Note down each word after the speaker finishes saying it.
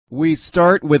We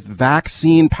start with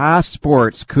vaccine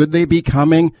passports. Could they be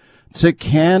coming to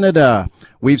Canada?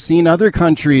 We've seen other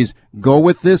countries go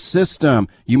with this system.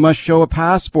 You must show a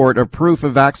passport or proof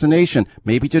of vaccination,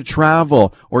 maybe to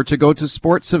travel or to go to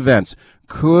sports events.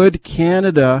 Could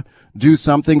Canada do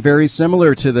something very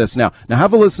similar to this? Now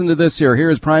have a listen to this here. Here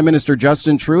is Prime Minister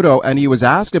Justin Trudeau, and he was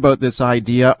asked about this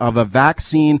idea of a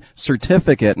vaccine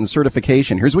certificate and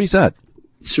certification. Here's what he said.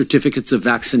 Certificates of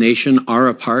vaccination are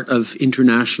a part of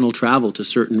international travel to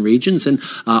certain regions and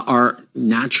are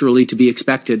naturally to be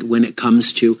expected when it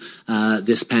comes to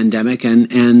this pandemic and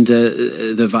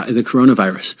the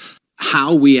coronavirus.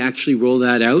 How we actually roll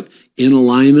that out in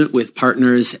alignment with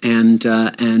partners and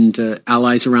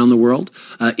allies around the world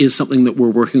is something that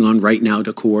we're working on right now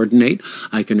to coordinate.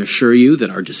 I can assure you that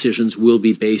our decisions will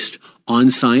be based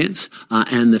on science,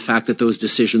 and the fact that those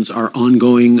decisions are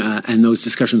ongoing and those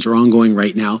discussions are ongoing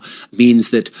right now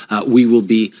means that we will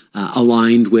be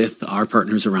aligned with our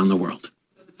partners around the world.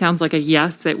 Sounds like a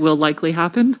yes, it will likely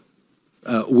happen.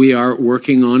 We are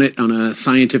working on it on a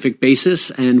scientific basis,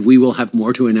 and we will have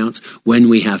more to announce when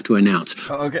we have to announce.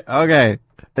 Okay.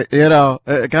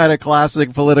 Kind of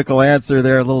classic political answer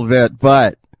there a little bit,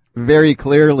 but very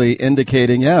clearly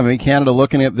indicating, Canada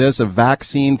looking at this, a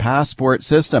vaccine passport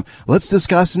system. Let's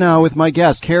discuss now with my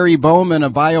guest, Kerry Bowman, a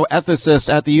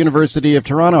bioethicist at the University of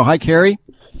Toronto. Hi, Kerry.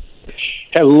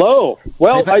 Hello.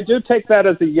 Well, I do take that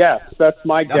as a yes. That's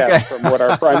my guess from what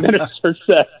our Prime Minister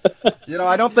said.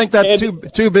 I don't think that's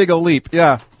too big a leap.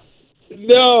 Yeah.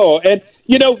 No. And,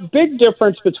 big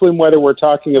difference between whether we're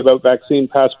talking about vaccine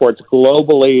passports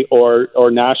globally or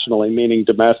nationally, meaning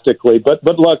domestically. But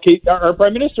look, our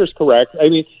Prime Minister is correct. I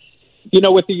mean,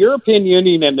 with the European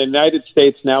Union and the United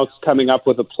States now coming up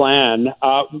with a plan,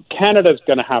 Canada's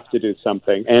going to have to do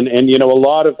something. And a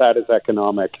lot of that is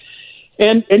economic.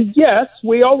 And yes,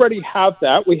 we already have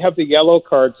that. We have the yellow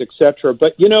cards, et cetera.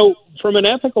 But, from an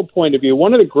ethical point of view,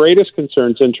 one of the greatest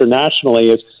concerns internationally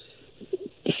is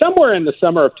somewhere in the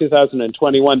summer of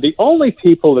 2021, the only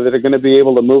people that are going to be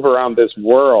able to move around this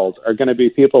world are going to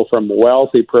be people from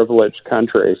wealthy, privileged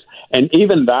countries. And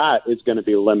even that is going to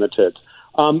be limited.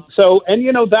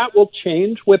 That will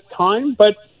change with time,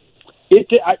 but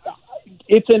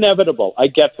it's inevitable. I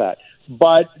get that.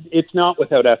 But it's not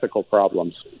without ethical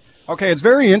problems. Okay, it's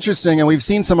very interesting, and we've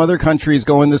seen some other countries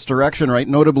go in this direction, right?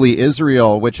 Notably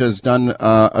Israel, which has done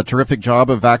a terrific job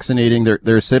of vaccinating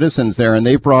their citizens there, and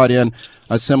they've brought in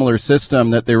a similar system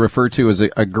that they refer to as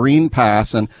a green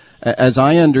pass. And as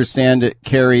I understand it,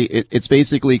 Kerry, it's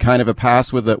basically kind of a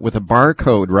pass with a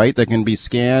barcode, right? That can be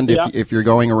scanned if you're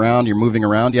going around, you're moving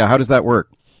around. Yeah, how does that work?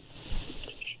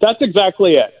 That's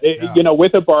exactly it.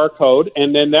 With a barcode,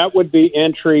 and then that would be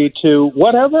entry to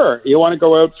whatever. You want to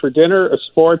go out for dinner, a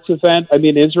sports event. I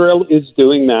mean, Israel is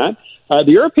doing that.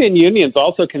 The European Union is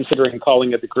also considering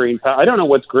calling it the green pass. I don't know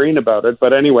what's green about it,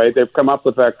 but anyway, they've come up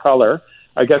with that color.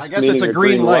 I guess it's a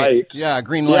green light. Yeah,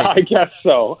 green light. Yeah, I guess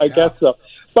so. I guess so.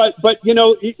 But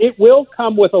it will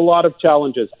come with a lot of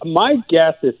challenges. My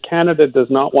guess is Canada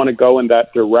does not want to go in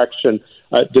that direction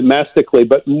domestically,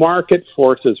 but market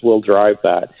forces will drive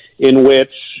that, in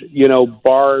which,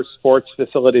 bars, sports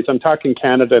facilities, I'm talking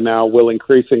Canada now, will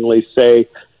increasingly say,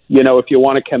 if you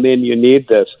want to come in, you need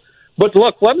this. But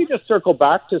look, let me just circle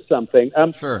back to something.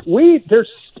 Sure. There's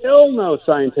still no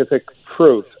scientific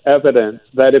proof, evidence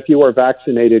that if you are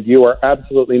vaccinated, you are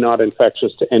absolutely not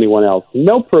infectious to anyone else.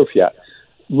 No proof yet.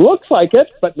 Looks like it,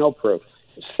 but no proof.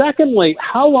 Secondly,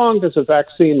 how long does a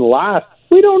vaccine last?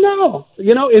 We don't know.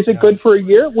 Is it good for a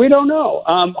year? We don't know.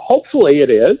 Hopefully it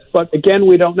is, but again,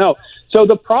 we don't know. So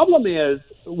the problem is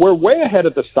we're way ahead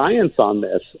of the science on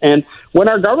this. And when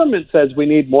our government says we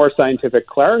need more scientific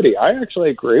clarity, I actually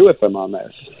agree with them on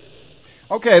this.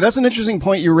 Okay, that's an interesting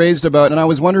point you raised about, and I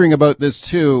was wondering about this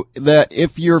too, that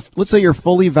if let's say you're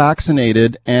fully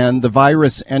vaccinated and the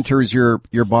virus enters your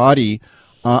body,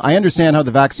 I understand how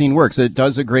the vaccine works. It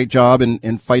does a great job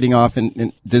in fighting off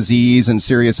in disease and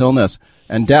serious illness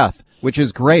and death, which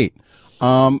is great.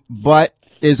 But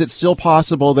is it still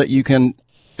possible that you can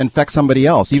infect somebody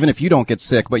else, even if you don't get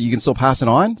sick, but you can still pass it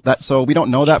on? So we don't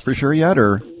know that for sure yet,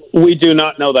 or? We do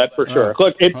not know that for sure.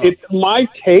 Look, it's my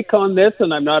take on this,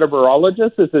 and I'm not a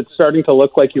virologist, is it's starting to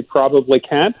look like you probably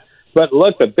can't. But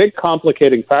look, the big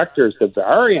complicating factor is the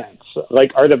variants.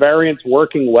 Like, are the variants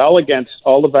working well against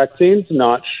all the vaccines?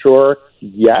 Not sure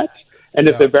yet. And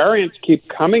if the variants keep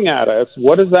coming at us,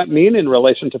 what does that mean in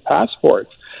relation to passports?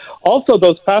 Also,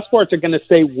 those passports are going to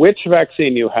say which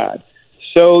vaccine you had.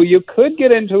 So you could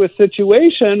get into a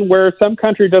situation where some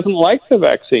country doesn't like the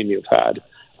vaccine you've had.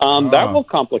 That will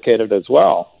complicate it as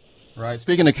well. Right.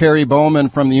 Speaking to Kerry Bowman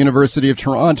from the University of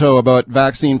Toronto about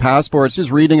vaccine passports,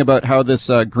 just reading about how this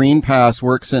Green Pass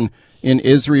works in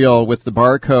Israel with the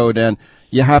barcode, and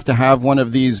you have to have one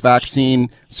of these vaccine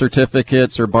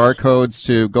certificates or barcodes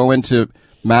to go into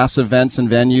mass events and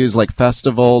venues like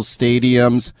festivals,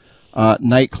 stadiums,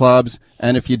 nightclubs.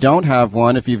 And if you don't have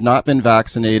one, if you've not been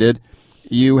vaccinated,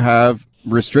 you have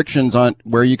restrictions on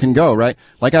where you can go, right?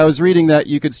 Like I was reading that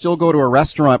you could still go to a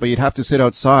restaurant, but you'd have to sit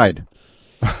outside.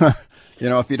 If you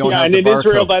don't have the barcode. Yeah, and in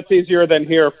Israel, that's easier than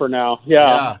here for now.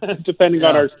 Yeah. Depending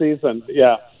on our season.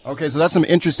 Yeah. Okay, so that's some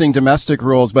interesting domestic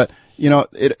rules, but,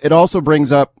 it also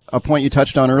brings up a point you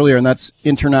touched on earlier, and that's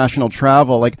international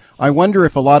travel. Like, I wonder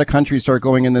if a lot of countries start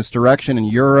going in this direction in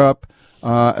Europe,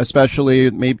 especially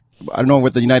maybe, I don't know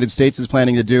what the United States is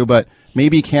planning to do, but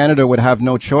maybe Canada would have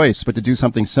no choice but to do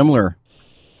something similar.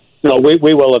 No,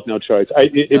 we will have no choice.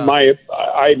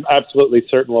 I'm absolutely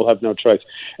certain we'll have no choice.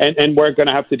 And we're going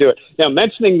to have to do it. Now,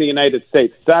 mentioning the United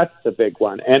States, that's the big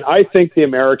one. And I think the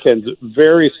Americans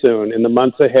very soon, in the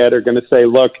months ahead, are going to say,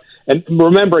 look, and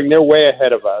remembering they're way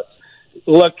ahead of us,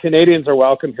 look, Canadians are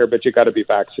welcome here, but you got to be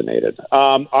vaccinated.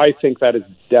 I think that is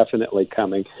definitely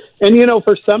coming. And,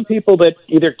 for some people that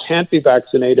either can't be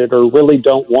vaccinated or really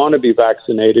don't want to be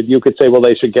vaccinated, you could say, well,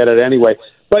 they should get it anyway.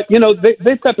 But,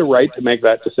 they've got the right to make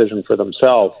that decision for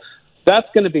themselves. That's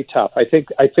going to be tough. I think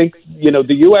the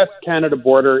U.S.-Canada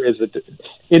border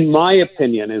in my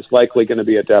opinion, is likely going to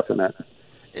be a definite.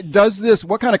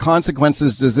 What kind of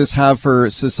consequences does this have for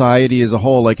society as a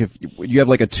whole? Like if you have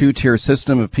like a two-tier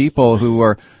system of people who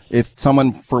are, if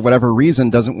someone for whatever reason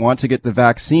doesn't want to get the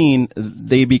vaccine,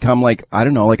 they become like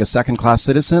a second-class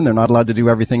citizen. They're not allowed to do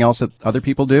everything else that other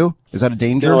people do. Is that a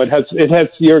danger? No, it has,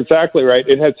 you're exactly right.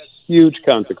 It has huge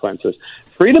consequences.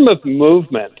 Freedom of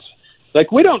movement. Like,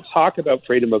 we don't talk about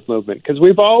freedom of movement because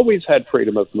we've always had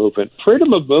freedom of movement.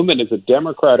 Freedom of movement is a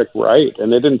democratic right,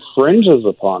 and it infringes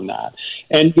upon that.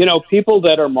 And, people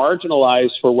that are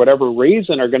marginalized for whatever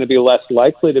reason are going to be less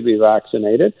likely to be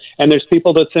vaccinated, and there's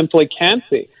people that simply can't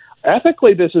be.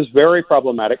 Ethically, this is very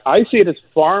problematic. I see it as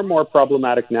far more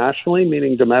problematic nationally,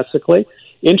 meaning domestically.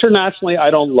 Internationally,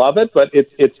 I don't love it, but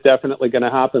it's definitely going to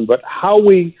happen. But how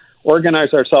we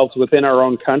organize ourselves within our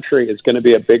own country is going to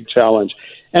be a big challenge.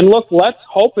 And look, let's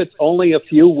hope it's only a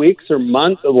few weeks or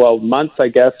months, I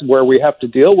guess, where we have to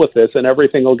deal with this and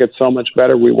everything will get so much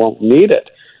better we won't need it.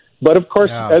 But of course,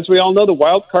 as we all know, the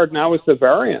wild card now is the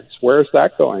variants. Where's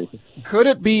that going? Could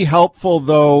it be helpful,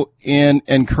 though, in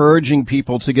encouraging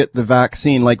people to get the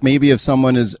vaccine? Like maybe if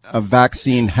someone is a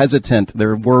vaccine hesitant,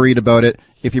 they're worried about it.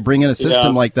 If you bring in a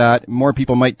system like that, more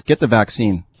people might get the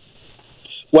vaccine.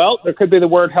 Well, there could be the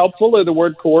word helpful or the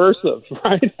word coercive,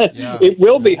 right? Yeah. It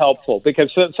will be helpful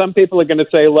because some people are going to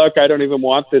say, look, I don't even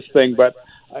want this thing, but,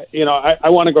 I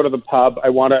want to go to the pub. I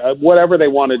want to, whatever they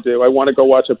want to do. I want to go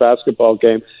watch a basketball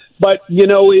game. But,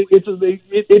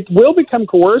 it will become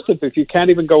coercive if you can't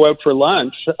even go out for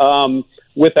lunch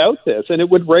without this. And it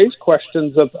would raise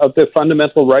questions of the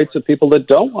fundamental rights of people that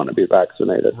don't want to be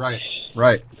vaccinated.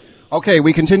 Right. Okay,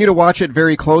 we continue to watch it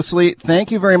very closely.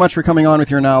 Thank you very much for coming on with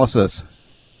your analysis.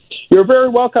 You're very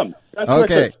welcome.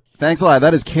 Okay. Thanks a lot.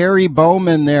 That is Kerry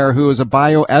Bowman there, who is a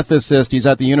bioethicist. He's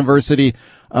at the University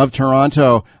of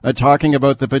Toronto, talking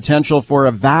about the potential for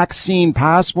a vaccine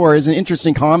passport. There's an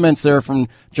interesting comments there from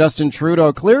Justin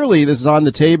Trudeau. Clearly, this is on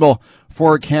the table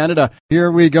for Canada.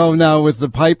 Here we go now with the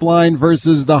pipeline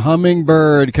versus the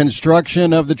Hummingbird.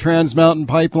 Construction of the Trans Mountain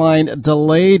Pipeline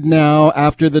delayed now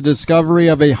after the discovery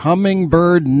of a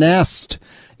hummingbird nest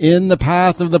in the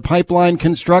path of the pipeline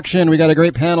construction. We got a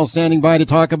great panel standing by to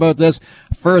talk about this.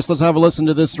 First, let's have a listen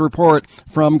to this report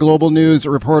from Global News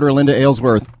reporter Linda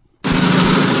Aylesworth.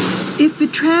 If the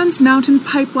Trans Mountain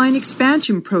Pipeline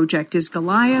expansion project is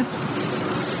Goliath,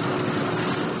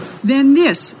 then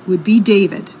this would be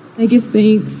David. I give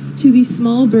thanks to these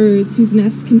small birds whose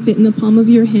nests can fit in the palm of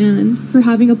your hand for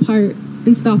having a part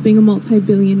in stopping a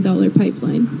multi-billion-dollar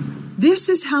pipeline. This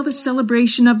is how the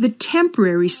celebration of the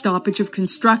temporary stoppage of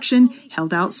construction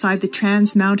held outside the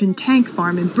Trans Mountain Tank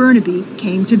Farm in Burnaby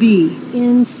came to be.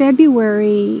 In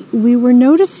February, we were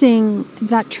noticing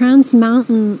that Trans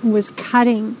Mountain was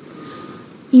cutting,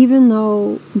 even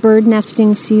though bird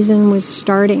nesting season was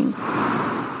starting.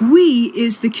 WE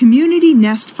is the Community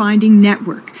Nest Finding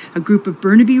Network, a group of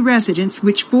Burnaby residents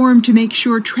which formed to make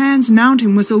sure Trans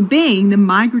Mountain was obeying the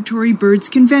Migratory Birds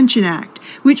Convention Act,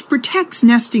 which protects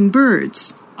nesting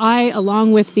birds. I,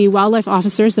 along with the wildlife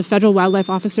officers, the federal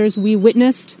wildlife officers, we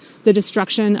witnessed the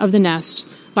destruction of the nest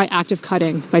by active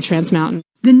cutting by Trans Mountain.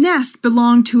 The nest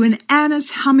belonged to an Anna's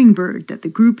hummingbird that the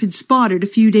group had spotted a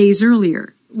few days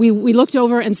earlier. we looked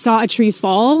over and saw a tree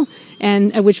fall,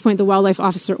 and at which point the wildlife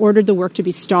officer ordered the work to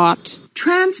be stopped.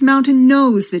 Trans Mountain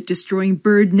knows that destroying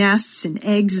bird nests and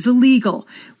eggs is illegal.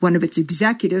 One of its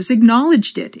executives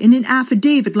acknowledged it in an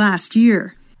affidavit last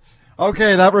year.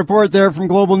 Okay, that report there from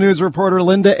Global News reporter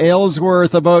Linda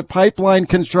Aylesworth about pipeline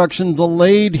construction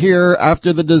delayed here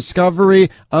after the discovery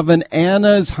of an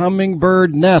Anna's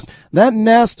hummingbird nest. That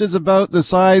nest is about the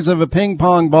size of a ping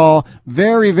pong ball.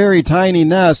 Very, very tiny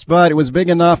nest, but it was big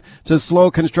enough to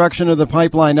slow construction of the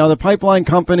pipeline. Now, the pipeline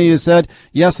company has said,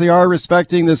 yes, they are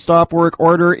respecting the stop work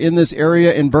order in this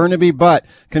area in Burnaby, but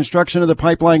construction of the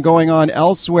pipeline going on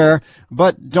elsewhere.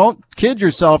 But don't kid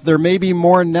yourself, there may be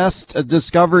more nests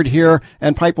discovered here,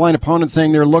 and pipeline opponents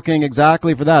saying they're looking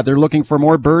exactly for that. They're looking for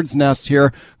more birds' nests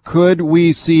here. Could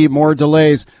we see more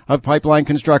delays of pipeline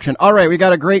construction? All right, we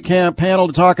got a great panel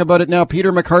to talk about it now.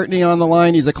 Peter McCartney on the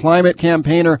line. He's a climate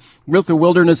campaigner with the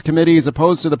Wilderness Committee. He's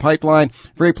opposed to the pipeline.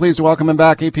 Very pleased to welcome him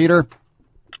back. Hey, Peter.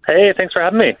 Hey, thanks for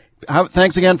having me.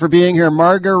 Thanks again for being here.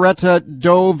 Margareta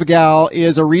Dovgal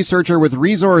is a researcher with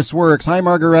ResourceWorks. Hi,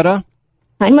 Margareta.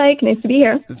 Hi, Mike. Nice to be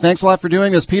here. Thanks a lot for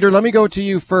doing this. Peter, let me go to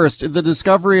you first. The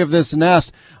discovery of this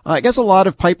nest, I guess a lot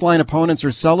of pipeline opponents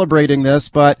are celebrating this,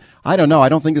 but I don't know. I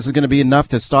don't think this is going to be enough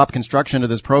to stop construction of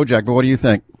this project. But what do you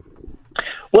think?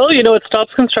 Well, it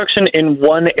stops construction in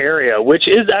one area, which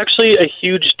is actually a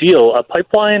huge deal. A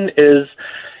pipeline is,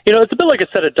 it's a bit like a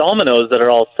set of dominoes that are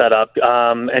all set up,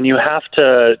 and you have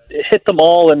to hit them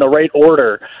all in the right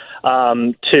order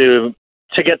to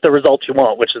get the results you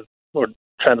want, which is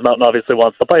Trans Mountain obviously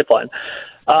wants the pipeline.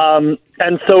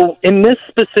 And so in this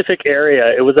specific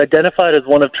area, it was identified as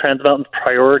one of Trans Mountain's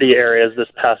priority areas this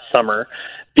past summer,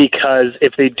 because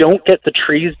if they don't get the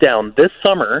trees down this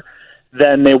summer,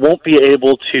 then they won't be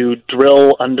able to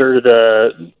drill under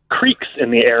the creeks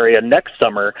in the area next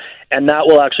summer, and that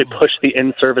will actually push the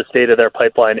in-service date of their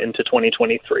pipeline into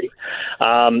 2023.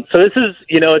 So this is,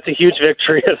 it's a huge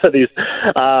victory for these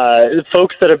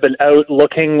folks that have been out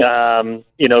looking,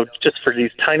 just for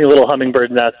these tiny little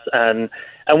hummingbird nests.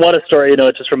 And what a story,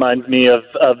 it just reminds me of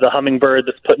the hummingbird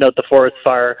that's putting out the forest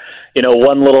fire,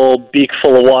 one little beak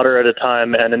full of water at a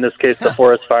time. And in this case, the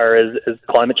forest fire is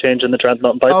climate change in the Trans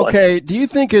Mountain pipeline. Okay. Do you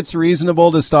think it's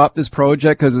reasonable to stop this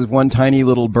project because it's one tiny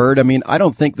little bird? I mean, I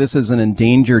don't think this is an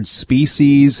endangered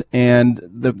species, and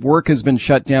the work has been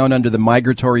shut down under the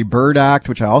Migratory Bird Act,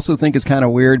 which I also think is kind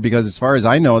of weird because as far as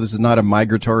I know, this is not a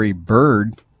migratory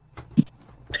bird.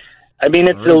 I mean,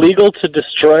 it's illegal to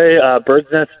destroy birds'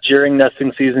 nests during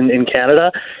nesting season in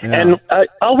Canada. Yeah. And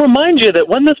I'll remind you that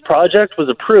when this project was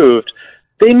approved,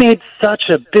 they made such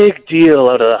a big deal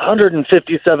out of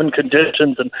 157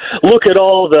 conditions, and look at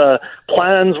all the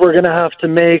plans we're going to have to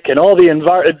make and all the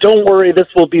don't worry, this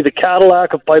will be the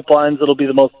Cadillac of pipelines. It'll be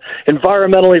the most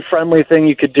environmentally friendly thing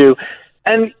you could do.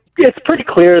 And it's pretty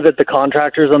clear that the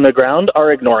contractors on the ground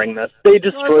are ignoring this. They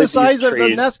destroyed the size of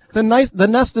trees. The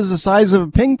nest is the size of a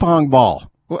ping pong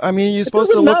ball. I mean, you're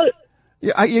supposed to look.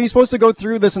 Are you supposed to go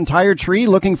through this entire tree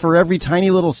looking for every tiny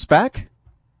little speck?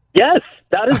 Yes,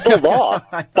 that is the law.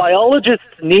 Biologists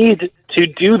need to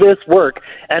do this work,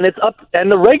 and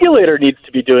and the regulator needs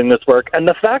to be doing this work. And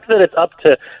the fact that it's up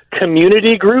to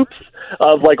community groups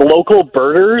of local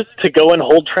birders to go and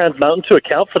hold Trans Mountain to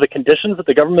account for the conditions that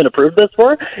the government approved this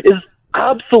for is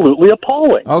absolutely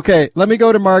appalling. Okay, let me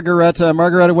go to Margareta.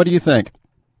 Margareta, what do you think?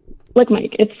 Look,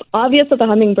 Mike, it's obvious that the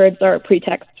hummingbirds are a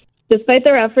pretext. Despite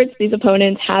their efforts, these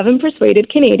opponents haven't persuaded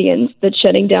Canadians that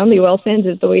shutting down the oil sands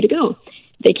is the way to go.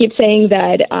 They keep saying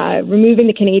that removing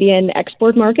the Canadian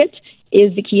export market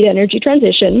is the key to energy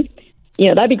transition.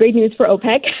 That'd be great news for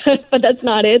OPEC, but that's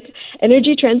not it.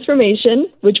 Energy transformation,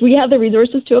 which we have the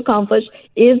resources to accomplish,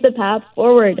 is the path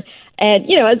forward. And,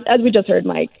 as we just heard,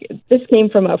 Mike, this came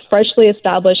from a freshly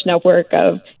established network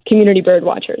of community bird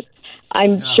watchers.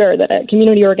 I'm sure that a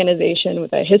community organization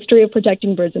with a history of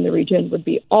protecting birds in the region would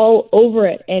be all over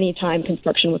it any time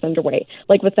construction was underway,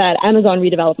 like with that Amazon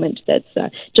redevelopment that's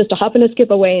just a hop and a skip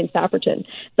away in Saffordton.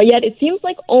 But yet it seems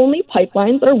like only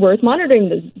pipelines are worth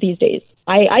monitoring these days.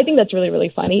 I think that's really,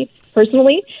 really funny,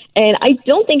 personally, and I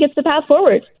don't think it's the path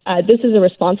forward. This is a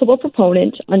responsible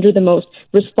proponent under the most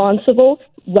responsible,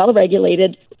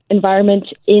 well-regulated environment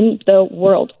in the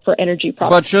world for energy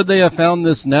products. But should they have found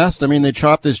this nest? I mean, they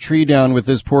chopped this tree down with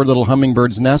this poor little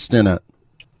hummingbird's nest in it.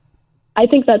 I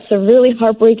think that's a really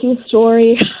heartbreaking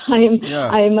story.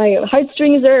 My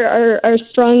heartstrings are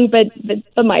strung, but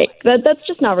Mike, that's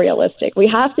just not realistic. We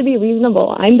have to be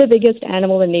reasonable. I'm the biggest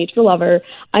animal and nature lover.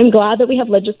 I'm glad that we have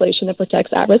legislation that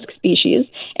protects at-risk species,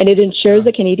 and it ensures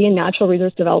that Canadian natural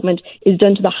resource development is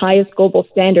done to the highest global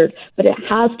standard, but it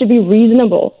has to be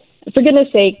reasonable. For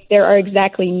goodness sake, there are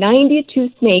exactly 92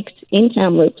 snakes in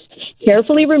Kamloops,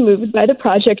 carefully removed by the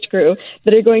project crew,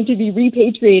 that are going to be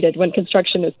repatriated when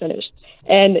construction is finished.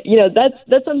 And,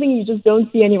 that's something you just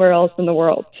don't see anywhere else in the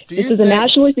world. This is a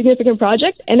nationally significant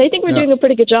project, and I think we're doing a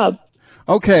pretty good job.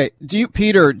 Okay.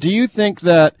 Peter, do you think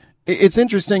that it's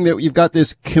interesting that you've got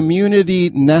this community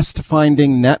nest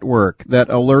finding network that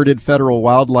alerted federal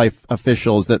wildlife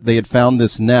officials that they had found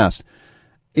this nest?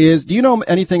 Do you know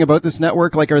anything about this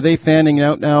network? Like, are they fanning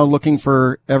out now looking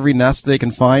for every nest they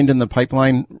can find in the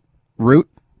pipeline route?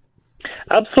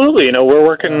 Absolutely. We're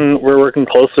working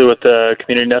closely with the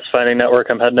Community Nest Finding Network.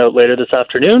 I'm heading out later this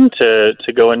afternoon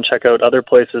to go and check out other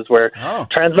places where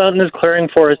Trans Mountain is clearing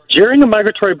forest during a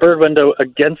migratory bird window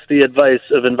against the advice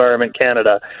of Environment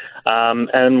Canada.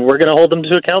 And we're going to hold them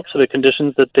to account for the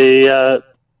conditions that they,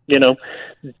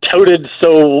 touted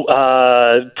so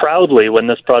proudly when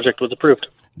this project was approved.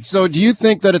 So do you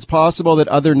think that it's possible that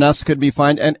other nests could be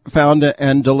found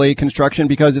and delay construction?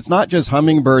 Because it's not just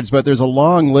hummingbirds, but there's a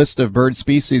long list of bird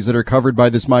species that are covered by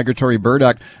this Migratory Bird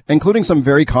Act, including some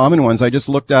very common ones. I just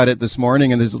looked at it this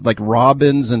morning, and there's like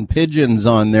robins and pigeons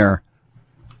on there.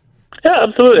 Yeah,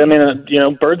 absolutely. I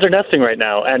mean, birds are nesting right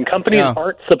now, and companies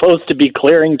aren't supposed to be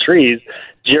clearing trees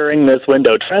during this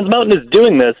window. Trans Mountain is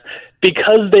doing this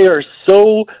because they are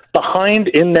so behind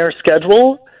in their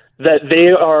schedule that they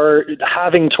are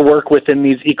having to work within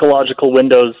these ecological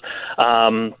windows,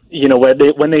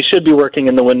 when they should be working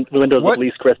in the windows of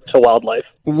least risk to wildlife.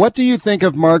 What do you think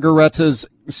of Margareta's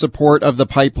support of the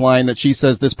pipeline, that she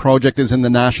says this project is in the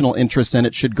national interest and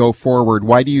it should go forward?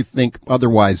 Why do you think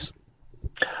otherwise?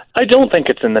 I don't think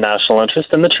it's in the national interest,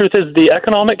 and the truth is the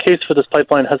economic case for this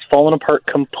pipeline has fallen apart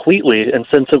completely and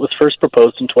since it was first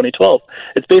proposed in 2012.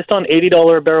 It's based on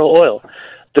 $80 a barrel oil.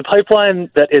 The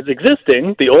pipeline that is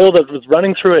existing, the oil that was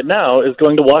running through it now, is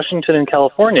going to Washington and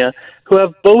California, who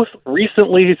have both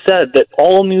recently said that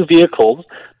all new vehicles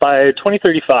by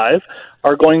 2035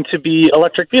 are going to be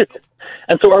electric vehicles.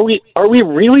 And so are we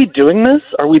really doing this?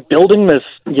 Are we building this,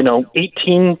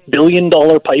 $18 billion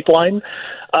pipeline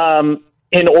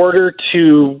in order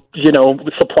to,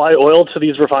 supply oil to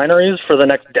these refineries for the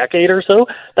next decade or so?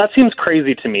 That seems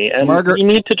crazy to me. And we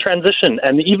need to transition.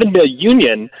 And even the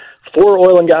union for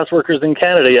oil and gas workers in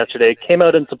Canada yesterday came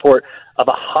out in support of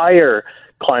a higher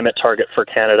climate target for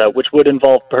Canada, which would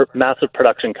involve massive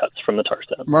production cuts from the tar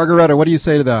sands. Margareta, what do you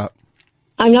say to that?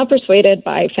 I'm not persuaded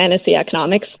by fantasy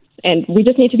economics, and we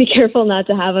just need to be careful not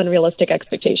to have unrealistic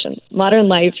expectations. Modern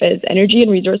life is energy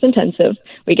and resource intensive.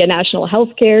 We get national health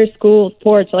care, schools,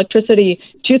 ports, electricity,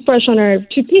 toothpaste on our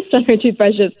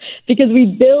toothbrushes because we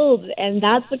build, and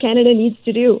that's what Canada needs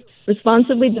to do.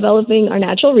 Responsibly developing our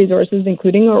natural resources,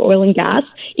 including our oil and gas,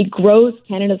 it grows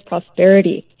Canada's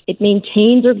prosperity. It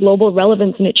maintains our global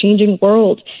relevance in a changing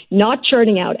world, not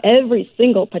churning out every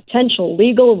single potential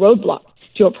legal roadblock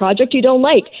to a project you don't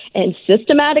like and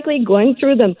systematically going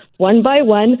through them one by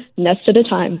one, nest at a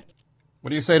time. What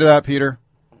do you say to that, Peter?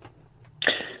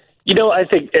 I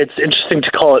think it's interesting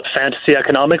to call it fantasy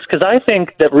economics because I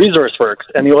think that resource works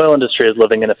and the oil industry is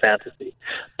living in a fantasy.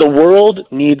 The world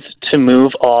needs to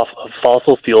move off of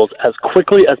fossil fuels as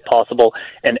quickly as possible,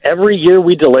 and every year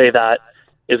we delay that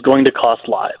is going to cost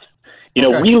lives.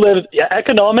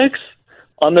 Economics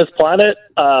on this planet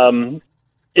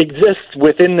exists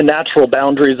within the natural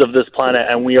boundaries of this planet,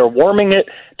 and we are warming it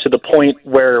to the point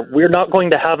where we're not going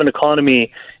to have an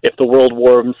economy if the world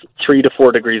warms 3 to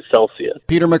 4 degrees Celsius.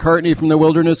 Peter McCartney from the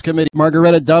Wilderness Committee,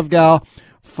 Margareta Dovgal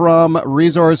from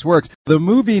Resource Works. The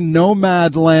movie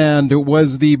Nomadland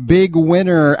was the big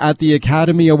winner at the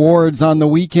Academy Awards on the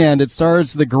weekend. It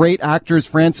stars the great actress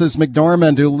Frances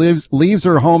McDormand, who leaves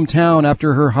her hometown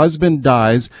after her husband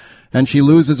dies and she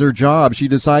loses her job. She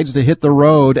decides to hit the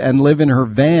road and live in her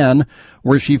van,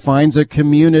 where she finds a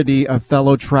community of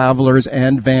fellow travelers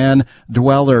and van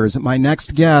dwellers. My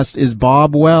next guest is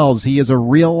Bob Wells. He is a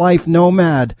real-life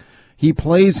nomad. He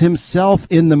plays himself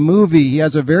in the movie. He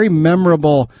has a very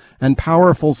memorable and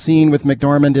powerful scene with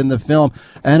McDormand in the film,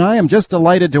 and I am just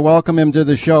delighted to welcome him to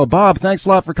the show. Bob, thanks a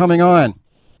lot for coming on.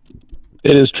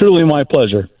 It is truly my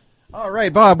pleasure. All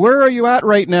right, Bob, where are you at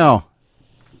right now?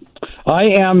 I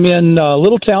am in a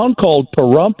little town called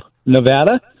Pahrump,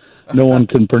 Nevada. No one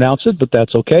can pronounce it, but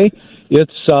that's okay.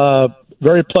 It's a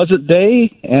very pleasant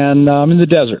day, and I'm in the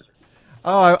desert.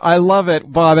 Oh, I love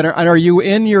it, Bob. And are you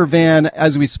in your van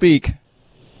as we speak?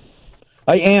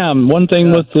 I am. One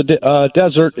thing with the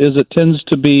desert is it tends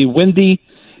to be windy,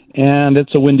 and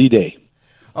it's a windy day.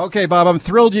 Okay, Bob, I'm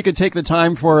thrilled you could take the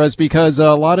time for us because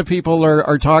a lot of people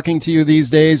are talking to you these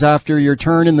days after your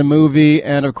turn in the movie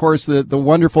and, of course, the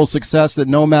wonderful success that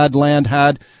Nomadland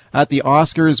had at the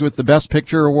Oscars with the Best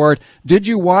Picture Award. Did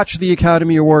you watch the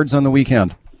Academy Awards on the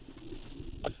weekend?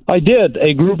 I did.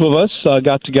 A group of us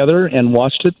got together and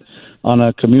watched it on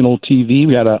a communal TV.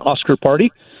 We had an Oscar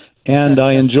party, and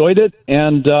I enjoyed it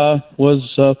and was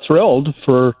thrilled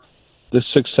for the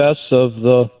success of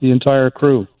the entire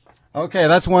crew. Okay,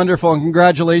 that's wonderful, and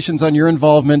congratulations on your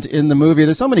involvement in the movie.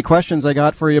 There's so many questions I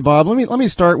got for you, Bob. Let me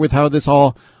start with how this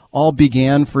all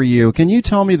began for you. Can you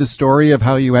tell me the story of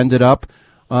how you ended up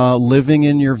living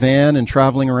in your van and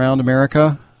traveling around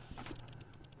America?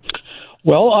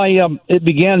 Well, it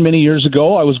began many years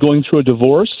ago. I was going through a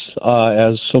divorce,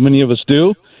 as so many of us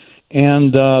do,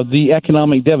 and the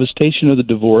economic devastation of the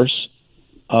divorce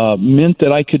meant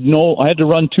that I had to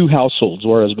run two households,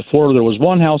 whereas before there was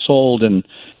one household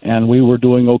and we were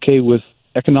doing okay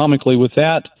economically with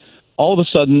that. All of a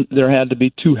sudden there had to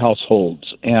be two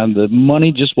households, and the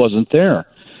money just wasn't there.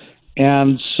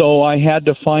 And so I had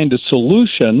to find a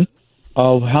solution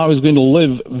of how I was going to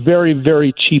live very,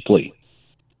 very cheaply.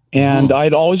 And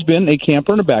I'd always been a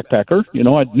camper and a backpacker. You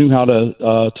know, I knew how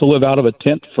to live out of a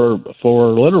tent for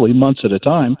literally months at a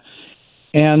time.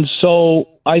 And so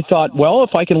I thought, well,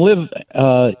 if I can live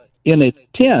in a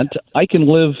tent, I can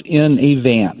live in a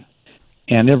van.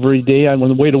 And every day on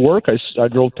the way to work, I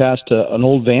drove past an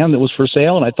old van that was for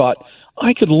sale, and I thought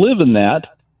I could live in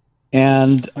that,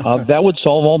 and that would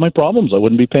solve all my problems. I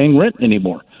wouldn't be paying rent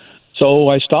anymore. So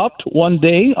I stopped one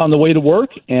day on the way to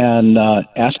work and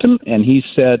asked him, and he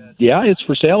said, yeah, it's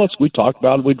for sale. We talked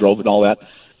about it. We drove it and all that.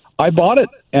 I bought it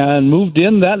and moved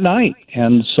in that night.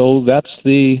 And so that's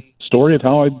the story of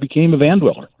how I became a van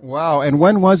dweller. Wow. And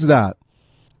when was that?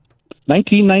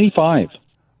 1995.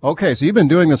 Okay, so you've been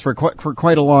doing this for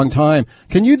quite a long time.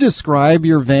 Can you describe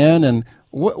your van and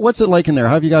what's it like in there?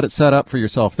 How have you got it set up for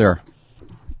yourself there?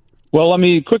 Well,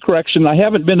 quick correction. I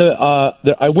haven't been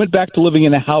I went back to living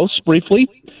in a house briefly.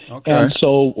 Okay. And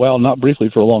so, well, not briefly,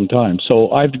 for a long time.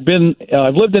 So I've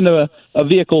lived in a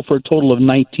vehicle for a total of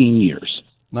 19 years.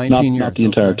 19 years. Not the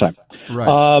entire time. Right.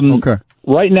 Okay.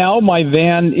 Right now, my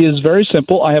van is very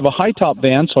simple. I have a high-top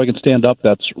van, so I can stand up.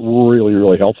 That's really,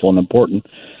 really helpful and important.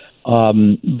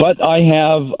 But I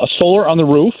have a solar on the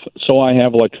roof, so I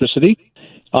have electricity.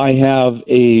 I have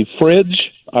a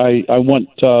fridge. I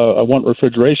want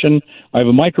refrigeration. I have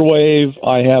a microwave.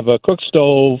 I have a cook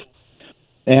stove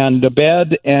and a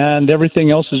bed, and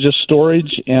everything else is just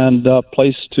storage and a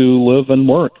place to live and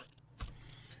work.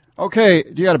 Okay.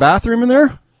 Do you got a bathroom in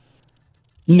there?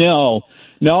 No,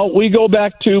 we go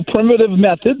back to primitive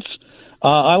methods.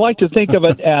 I like to think of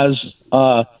it as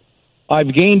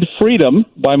I've gained freedom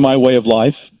by my way of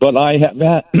life, but I have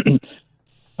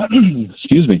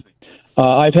excuse me.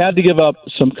 I've had to give up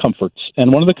some comforts,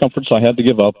 and one of the comforts I had to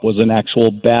give up was an actual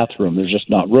bathroom. There's just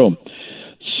not room.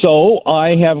 So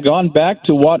I have gone back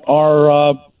to what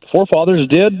our forefathers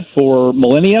did for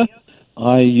millennia.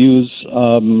 I use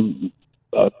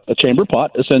a chamber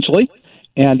pot, essentially,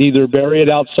 and either bury it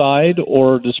outside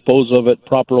or dispose of it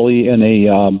properly in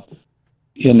a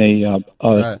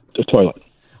toilet.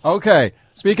 Okay.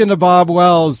 Speaking to Bob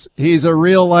Wells, he's a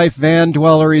real-life van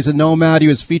dweller. He's a nomad. He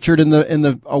was featured in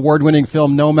the award-winning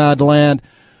film Nomadland.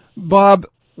 Bob,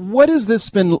 what has this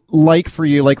been like for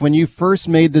you? Like when you first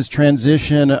made this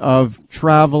transition of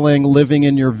traveling, living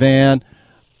in your van,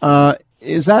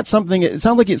 is that something? It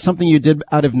sounds like it's something you did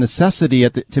out of necessity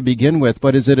to begin with,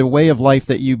 but is it a way of life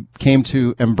that you came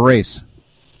to embrace?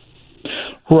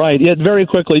 Right. It very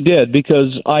quickly did,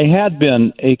 because I had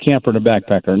been a camper and a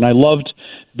backpacker, and I loved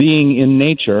being in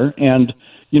nature. And,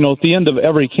 at the end of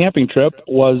every camping trip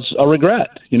was a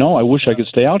regret. I wish I could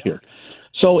stay out here.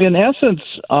 So in essence,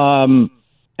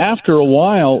 after a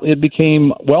while, it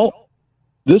became, well,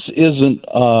 this isn't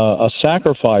a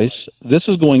sacrifice. This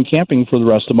is going camping for the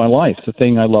rest of my life, the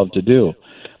thing I love to do.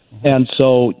 And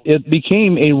so it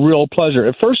became a real pleasure.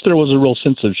 At first, there was a real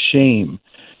sense of shame.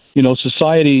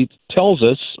 Society tells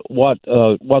us what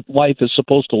life is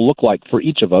supposed to look like for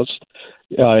each of us.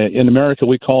 In America,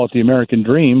 we call it the American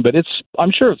dream, but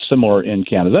I'm sure it's similar in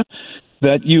Canada.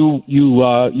 That you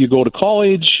go to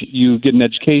college, you get an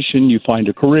education, you find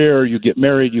a career, you get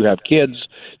married, you have kids,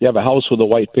 you have a house with a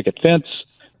white picket fence,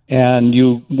 and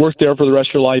you work there for the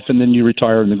rest of your life, and then you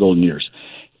retire in the golden years.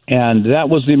 And that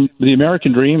was the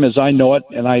American dream as I know it,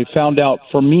 and I found out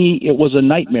for me it was a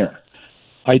nightmare.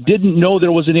 I didn't know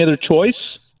there was any other choice,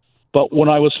 but when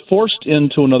I was forced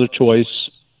into another choice,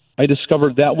 I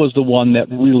discovered that was the one that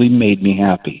really made me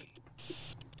happy.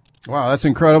 Wow, that's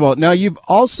incredible. Now, you've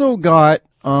also got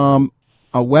a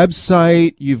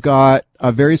website. You've got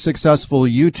a very successful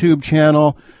YouTube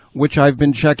channel, which I've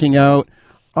been checking out,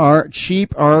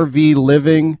 Cheap RV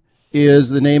Living. is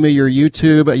the name of your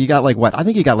YouTube. You got I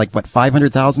think you got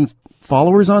 500,000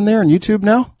 followers on there on YouTube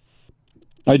now?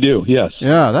 I do, yes.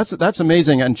 Yeah, that's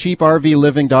amazing. And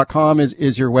cheaprvliving.com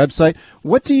is your website.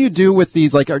 What do you do with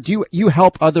these? Do you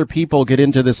help other people get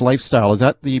into this lifestyle? Is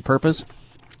that the purpose?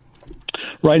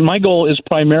 Right. My goal is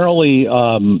primarily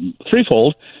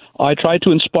threefold. I try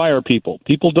to inspire people.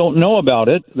 People don't know about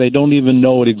it. They don't even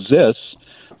know it exists.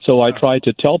 So I try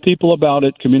to tell people about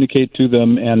it, communicate to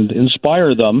them, and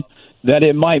inspire them that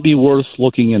it might be worth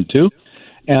looking into.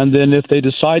 And then if they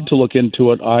decide to look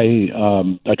into it, I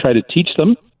try to teach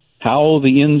them how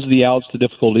the ins, the outs, the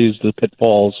difficulties, the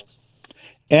pitfalls.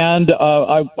 And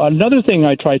another thing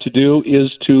I try to do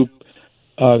is to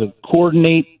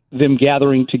coordinate them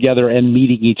gathering together and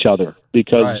meeting each other,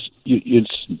 because you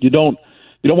don't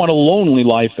want a lonely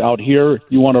life out here.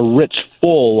 You want a rich,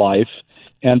 full life,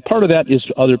 and part of that is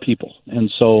other people.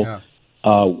 And so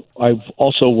I've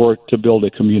also worked to build a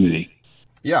community.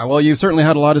 Yeah, well, you certainly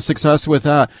had a lot of success with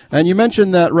that. And you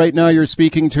mentioned that right now you're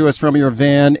speaking to us from your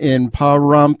van in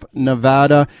Pahrump,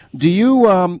 Nevada. Do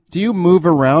you move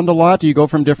around a lot? Do you go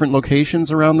from different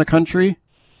locations around the country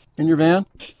in your van?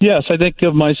 Yes, I think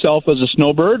of myself as a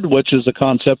snowbird, which is a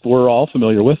concept we're all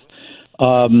familiar with.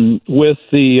 I move with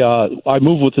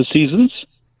the seasons,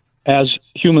 as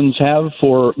humans have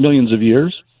for millions of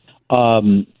years.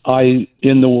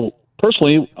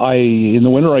 Personally, in the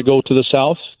winter, I go to the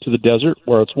south, to the desert,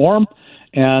 where it's warm,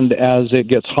 and as it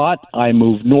gets hot, I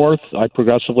move north. I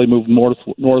progressively move north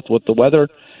with the weather,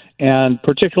 and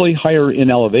particularly higher in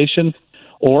elevation.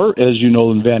 Or, as you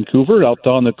know, in Vancouver, out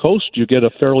on the coast, you get a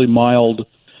fairly mild,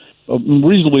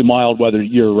 reasonably mild weather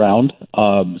year-round.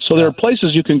 So there are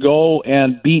places you can go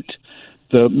and beat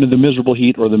the miserable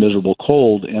heat or the miserable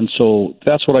cold, and so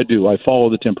that's what I do. I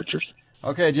follow the temperatures.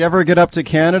 Okay, do you ever get up to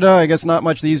Canada? I guess not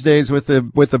much these days with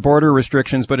the border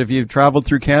restrictions, but have you traveled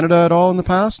through Canada at all in the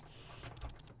past?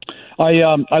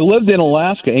 I lived in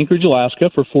Alaska, Anchorage, Alaska,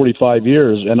 for 45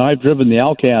 years, and I've driven the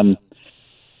Alcan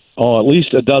at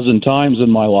least a dozen times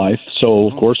in my life. So,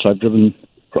 of course, I've driven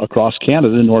across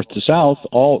Canada, north to south,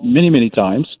 many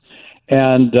times,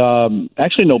 and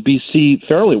actually know BC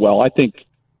fairly well. I think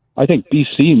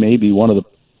BC may be one of the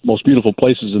most beautiful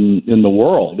places in the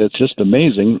world. It's just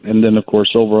amazing. And then, of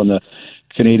course, over on the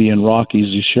Canadian Rockies,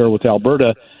 you share with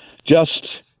Alberta, just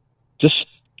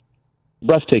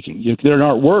breathtaking. There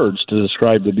aren't words to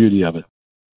describe the beauty of it.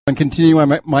 I'm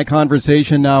continuing my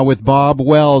conversation now with Bob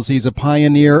Wells. He's a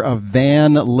pioneer of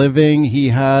van living. He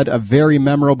had a very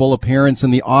memorable appearance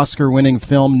in the Oscar-winning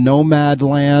film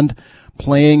Nomadland,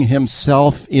 playing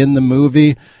himself in the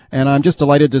movie. And I'm just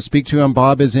delighted to speak to him.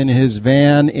 Bob is in his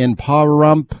van in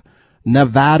Pahrump,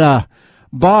 Nevada.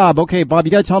 Bob, you got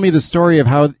to tell me the story of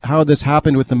how this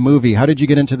happened with the movie. How did you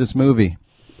get into this movie?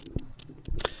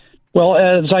 Well,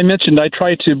 as I mentioned, I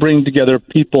try to bring together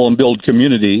people and build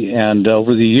community. And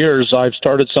over the years, I've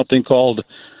started something called,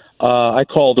 I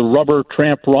call the Rubber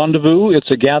Tramp Rendezvous.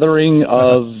 It's a gathering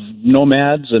of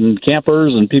nomads and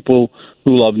campers and people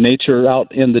who love nature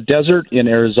out in the desert in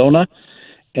Arizona.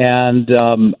 And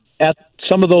at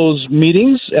some of those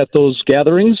meetings, at those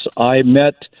gatherings, I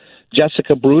met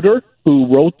Jessica Bruder, who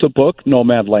wrote the book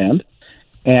Nomadland.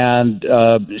 And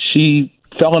she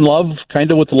fell in love kind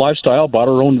of with the lifestyle, bought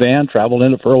her own van, traveled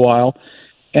in it for a while.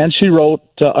 And she wrote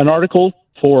an article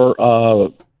for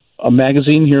a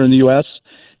magazine here in the U.S.,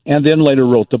 and then later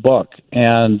wrote the book.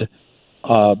 And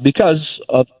because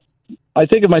I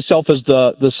think of myself as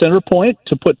the center point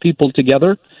to put people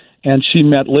together, and she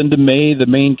met Linda May, the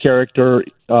main character,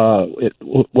 the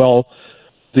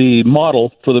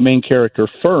model for the main character,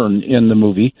 Fern, in the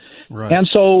movie. Right. And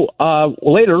so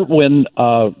later, when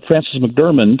Frances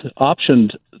McDormand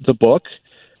optioned the book,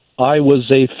 I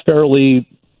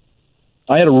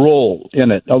had a role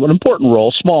in it, an important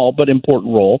role, small but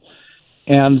important role.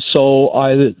 And so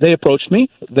they approached me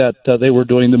that they were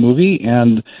doing the movie,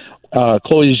 and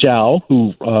Chloe Zhao, who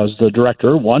is the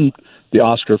director, won the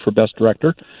Oscar for Best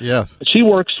Director. Yes. She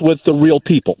works with the real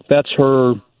people. That's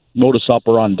her modus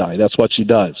operandi. That's what she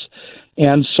does.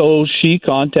 And so she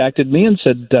contacted me and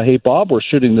said, hey, Bob, we're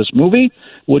shooting this movie.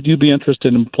 Would you be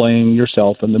interested in playing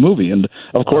yourself in the movie? And,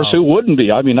 of course, who wouldn't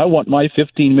be? I mean, I want my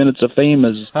 15 minutes of fame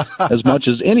as much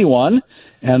as anyone.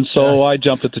 And so I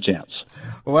jumped at the chance.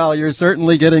 Well, you're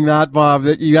certainly getting that, Bob.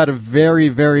 That you had a very,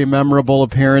 very memorable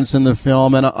appearance in the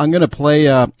film, and I'm going to play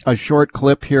a short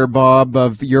clip here, Bob,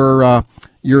 of your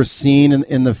scene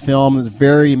in the film. It's a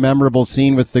very memorable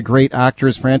scene with the great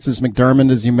actress Frances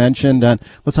McDormand, as you mentioned, and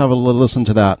let's have a little listen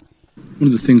to that. One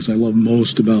of the things I love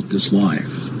most about this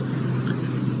life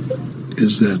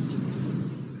is that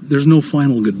there's no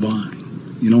final goodbye.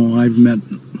 You know, I've met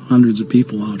hundreds of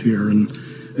people out here, and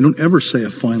I don't ever say a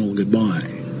final goodbye.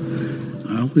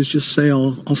 I always just say,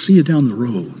 I'll see you down the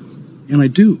road. And I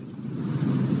do.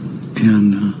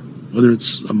 And whether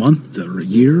it's a month or a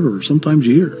year or sometimes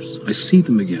years, I see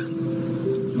them again.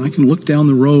 And I can look down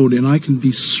the road and I can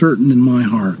be certain in my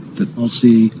heart that I'll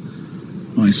see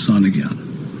my son again.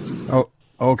 Oh,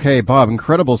 okay, Bob,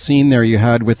 incredible scene there you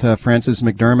had with Frances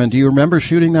McDermott. Do you remember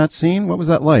shooting that scene? What was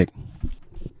that like?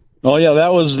 Oh yeah,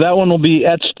 that one will be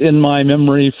etched in my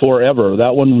memory forever.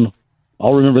 That one,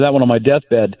 I'll remember that one on my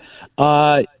deathbed.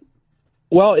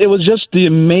 Well, it was just the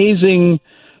amazing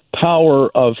power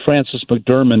of Frances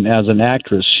McDermott as an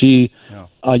actress. She,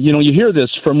 you hear this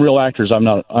from real actors. I'm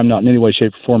not in any way,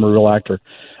 shape, or form a real actor.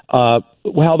 How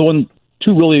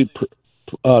two really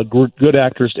good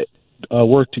actors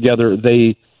work together,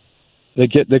 they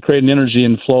create an energy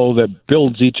and flow that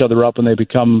builds each other up, and they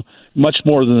become much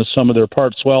more than the sum of their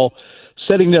parts. Well,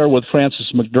 sitting there with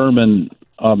Frances McDermott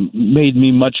made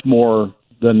me much more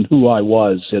than who I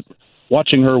was.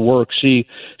 Watching her work, she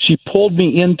pulled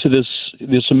me into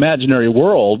this imaginary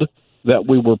world that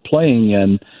we were playing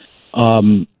in,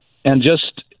 and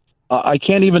just I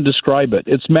can't even describe it.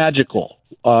 It's magical.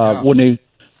 When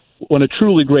a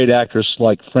truly great actress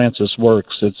like Frances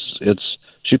works,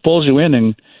 she pulls you in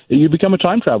and you become a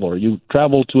time traveler. You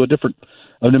travel to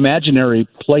an imaginary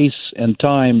place and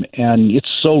time, and it's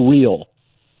so real.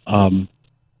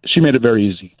 She made it very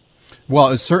easy. Well,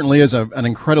 it certainly is an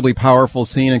incredibly powerful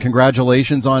scene, and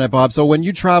congratulations on it, Bob. So when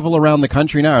you travel around the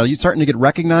country now, are you starting to get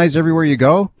recognized everywhere you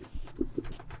go?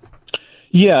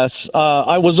 Yes.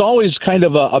 I was always kind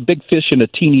of a big fish in a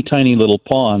teeny tiny little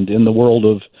pond in the world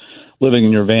of living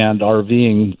in your van,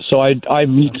 RVing. So I'm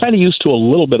kind of used to a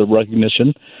little bit of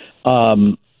recognition.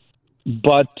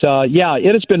 But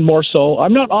it has been more so.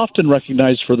 I'm not often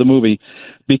recognized for the movie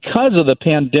because of the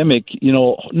pandemic.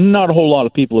 Not a whole lot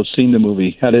of people have seen the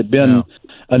movie. Had it been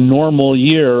a normal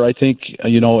year, I think,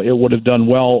 it would have done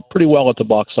pretty well at the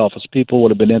box office. People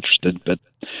would have been interested, but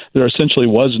there essentially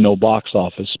was no box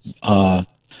office.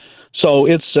 So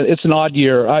it's an odd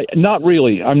year. Not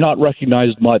really. I'm not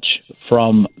recognized much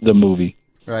from the movie.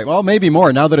 Right. Well, maybe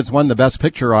more now that it's won the Best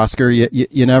Picture Oscar.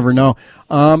 You never know.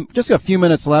 Just a few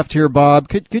minutes left here, Bob.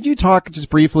 Could you talk just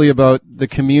briefly about the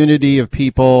community of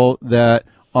people that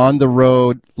on the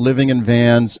road, living in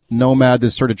vans, nomad,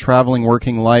 this sort of traveling,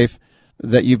 working life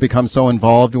that you've become so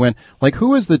involved in? Like,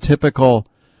 who is the typical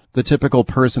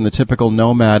person, the typical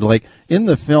nomad? Like in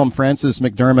the film, Frances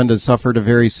McDermott has suffered a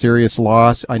very serious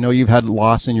loss. I know you've had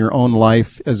loss in your own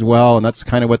life as well, and that's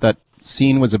kind of what that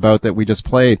scene was about that we just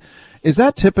played. Is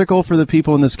that typical for the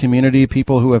people in this community,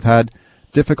 people who have had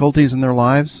difficulties in their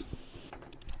lives?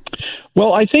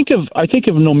 Well, I think of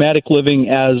nomadic living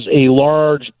as a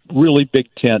large, really big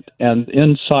tent, and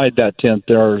inside that tent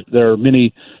there are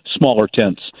many smaller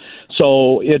tents.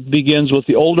 So it begins with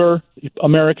the older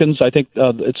Americans. I think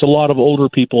it's a lot of older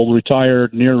people,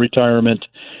 retired, near retirement,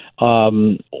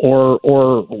 or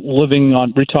living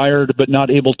on retired but not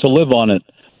able to live on it.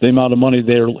 The amount of money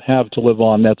they have to live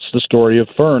on. That's the story of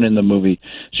Fern in the movie.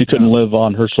 She couldn't live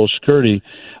on her Social Security.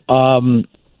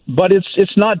 But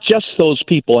it's not just those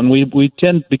people, and we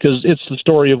tend, because it's the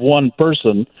story of one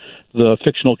person, the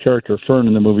fictional character Fern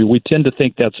in the movie, we tend to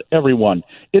think that's everyone.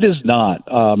 It is not.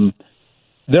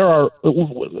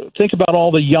 Think about all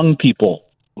the young people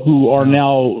who are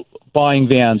now buying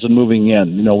vans and moving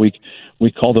in.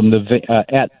 We call them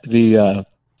the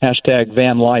hashtag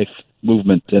van life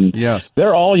movement, and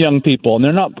they're all young people, and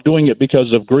they're not doing it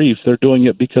because of grief. They're doing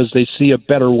it because they see a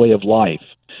better way of life.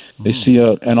 They see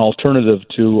an alternative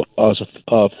to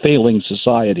a failing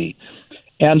society.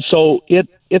 And so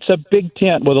it's a big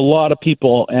tent with a lot of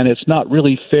people, and it's not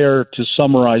really fair to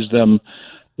summarize them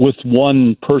with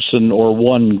one person or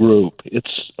one group.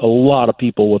 It's a lot of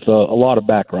people with a lot of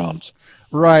backgrounds.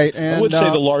 Right. And I would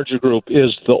say the larger group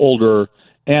is the older,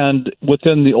 and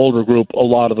within the older group, a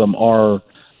lot of them are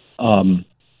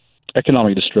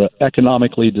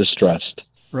economically distressed.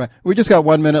 Right. We just got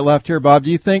 1 minute left here, Bob.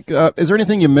 Do you think is there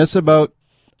anything you miss about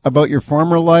your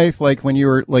former life, like when you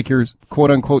were like your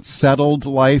quote unquote settled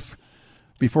life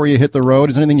before you hit the road?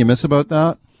 Is there anything you miss about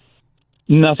that?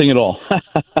 Nothing at all.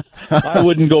 I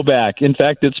wouldn't go back. In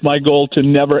fact, it's my goal to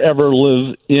never ever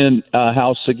live in a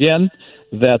house again.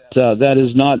 That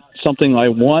is not something I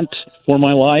want for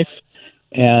my life,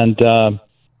 and I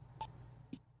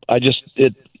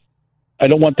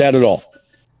don't want that at all.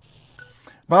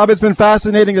 Bob, it's been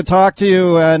fascinating to talk to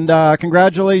you, and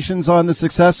congratulations on the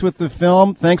success with the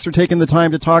film. Thanks for taking the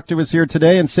time to talk to us here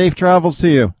today, and safe travels to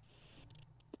you.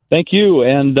 Thank you,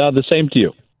 and the same to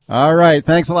you. All right,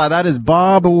 thanks a lot. That is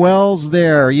Bob Wells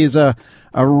there. He's a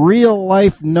a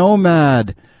real-life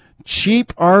nomad.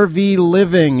 Cheap RV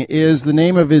Living is the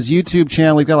name of his YouTube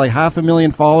channel. He's got like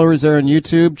 500,000 followers there on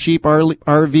YouTube.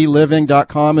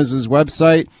 CheapRVLiving.com is his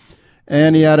website.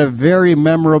 And he had a very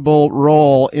memorable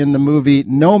role in the movie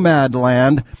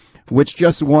Nomadland, which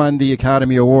just won the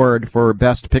Academy Award for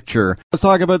Best Picture. Let's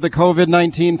talk about the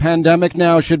COVID-19 pandemic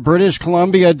now. Should British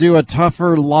Columbia do a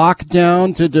tougher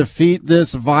lockdown to defeat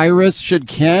this virus? Should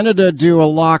Canada do a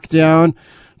lockdown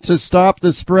to stop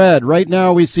the spread? Right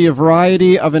now, we see a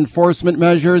variety of enforcement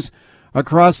measures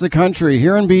across the country.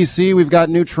 Here in BC, we've got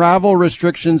new travel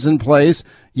restrictions in place.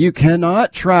 You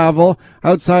cannot travel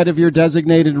outside of your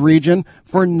designated region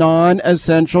for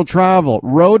non-essential travel.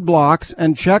 Roadblocks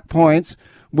and checkpoints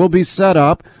will be set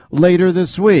up later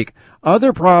this week.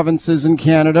 Other provinces in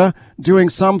Canada doing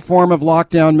some form of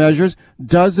lockdown measures.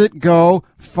 Does it go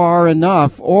far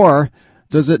enough, or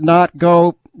does it not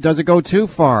go? Does it go too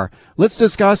far? Let's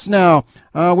discuss now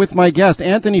with my guest,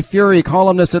 Anthony Furey,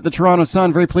 columnist at the Toronto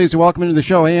Sun. Very pleased to welcome him to the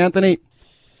show. Hey, Anthony.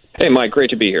 Hey, Mike. Great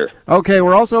to be here. Okay,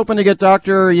 we're also hoping to get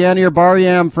Dr. Yaneer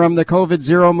Bar-Yam from the COVID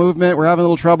Zero movement. We're having a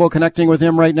little trouble connecting with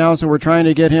him right now, so we're trying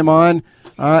to get him on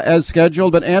as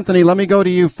scheduled. But, Anthony, let me go to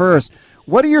you first.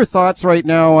 What are your thoughts right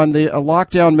now on the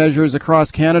lockdown measures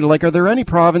across Canada? Like, are there any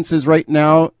provinces right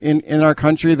now in our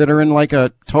country that are in, like,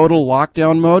 a total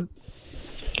lockdown mode?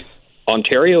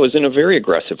 Ontario is in a very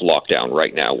aggressive lockdown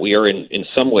right now. We are in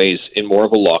some ways in more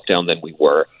of a lockdown than we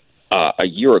were a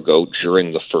year ago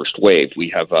during the first wave.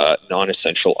 We have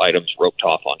non-essential items roped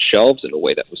off on shelves in a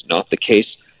way that was not the case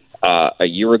a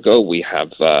year ago. We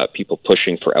have people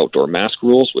pushing for outdoor mask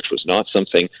rules, which was not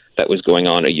something that was going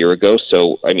on a year ago.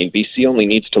 So, I mean, BC only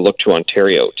needs to look to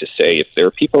Ontario to say, if there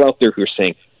are people out there who are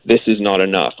saying, this is not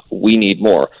enough, we need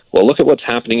more. Well, look at what's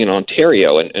happening in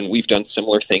Ontario, and we've done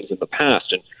similar things in the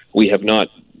past, and we have not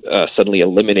suddenly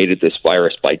eliminated this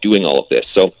virus by doing all of this.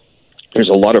 So there's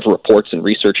a lot of reports and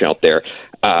research out there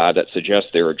that suggest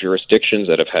there are jurisdictions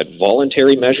that have had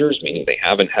voluntary measures, meaning they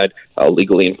haven't had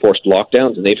legally enforced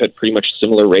lockdowns, and they've had pretty much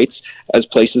similar rates as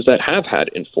places that have had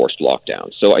enforced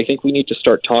lockdowns. So I think we need to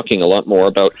start talking a lot more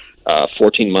about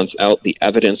 14 months out, the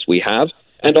evidence we have,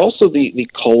 and also the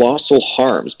colossal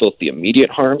harms, both the immediate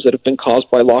harms that have been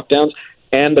caused by lockdowns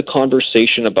and the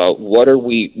conversation about what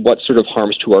sort of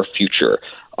harms to our future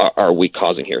are we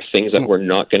causing here? Things that we're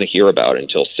not going to hear about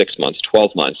until 6 months,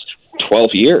 12 months,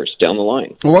 12 years down the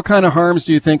line. What kind of harms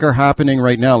do you think are happening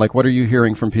right now? Like, what are you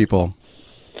hearing from people?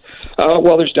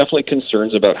 Well, there's definitely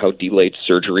concerns about how delayed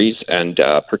surgeries and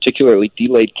particularly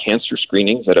delayed cancer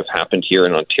screenings that have happened here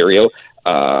in Ontario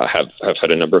have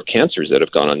had a number of cancers that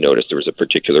have gone unnoticed. There was a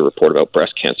particular report about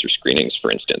breast cancer screenings,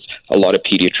 for instance. A lot of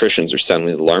pediatricians are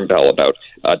sounding the alarm bell about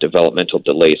developmental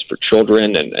delays for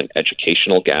children and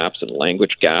educational gaps and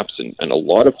language gaps and a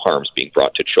lot of harms being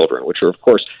brought to children, which are, of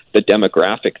course, the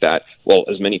demographic that, well,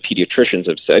 as many pediatricians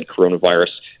have said,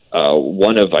 coronavirus,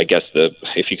 one of, I guess,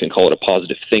 if you can call it a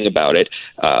positive thing about it,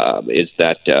 is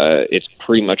that it's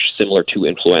pretty much similar to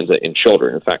influenza in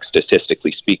children. In fact,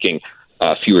 statistically speaking,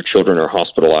 fewer children are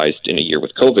hospitalized in a year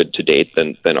with COVID to date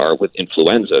than are with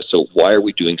influenza. So why are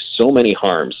we doing so many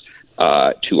harms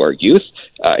to our youth?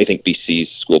 I think BC's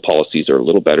school policies are a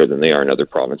little better than they are in other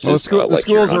provinces, like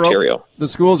here in Ontario. The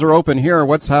schools are open here.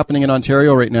 What's happening in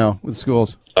Ontario right now with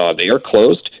schools? They are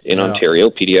closed in Ontario.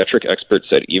 Pediatric experts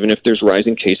said even if there's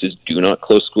rising cases, do not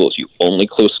close schools. You only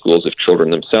close schools if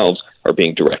children themselves are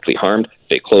being directly harmed.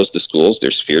 They close the schools.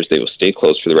 There's fears they will stay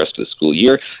closed for the rest of the school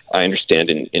year. I understand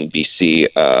in BC,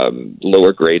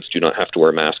 lower grades do not have to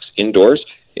wear masks indoors.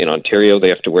 In Ontario, they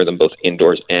have to wear them both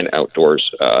indoors and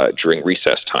outdoors during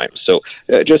recess time. So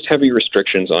just heavy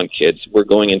restrictions on kids. We're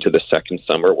going into the second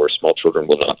summer where small children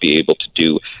will not be able to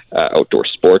do outdoor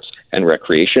sports and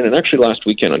recreation. And actually last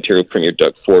weekend, Ontario Premier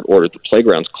Doug Ford ordered the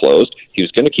playgrounds closed. He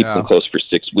was going to keep them closed for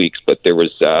 6 weeks, but there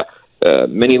was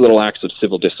many little acts of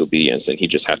civil disobedience, and he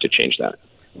just had to change that.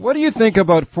 What do you think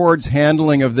about Ford's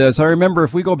handling of this? I remember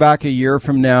if we go back a year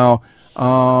from now,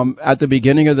 at the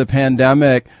beginning of the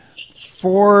pandemic,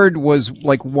 Ford was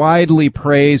like widely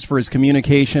praised for his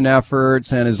communication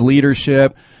efforts and his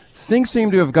leadership. Things seem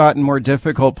to have gotten more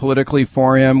difficult politically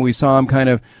for him. We saw him kind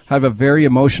of have a very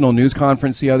emotional news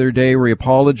conference the other day where he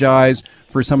apologized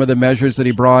for some of the measures that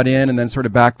he brought in and then sort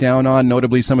of backed down on,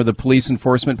 notably some of the police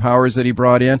enforcement powers that he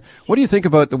brought in. What do you think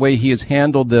about the way he has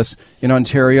handled this in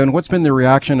Ontario, and what's been the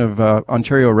reaction of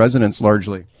Ontario residents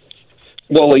largely?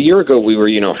 Well, a year ago, we were,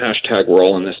 hashtag we're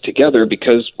all in this together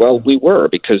because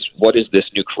what is this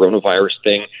new coronavirus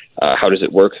thing? How does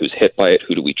it work? Who's hit by it?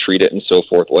 Who do we treat it? And so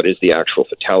forth. What is the actual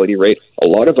fatality rate? A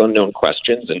lot of unknown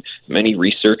questions, and many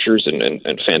researchers and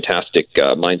fantastic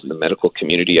minds in the medical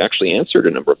community actually answered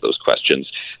a number of those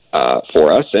questions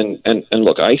for us. And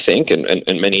look, I think,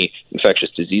 and many infectious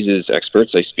diseases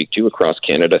experts I speak to across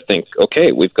Canada think,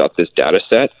 okay, we've got this data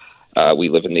set. We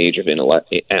live in the age of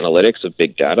analytics, of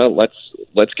big data.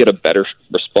 Let's get a better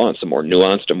response, a more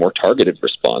nuanced, a more targeted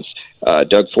response.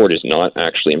 Doug Ford is not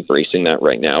actually embracing that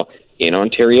right now in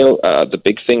Ontario. The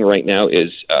big thing right now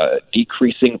is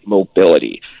decreasing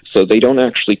mobility. So they don't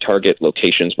actually target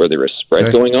locations where there is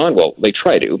spread going on. Well, they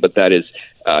try to, but that is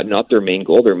not their main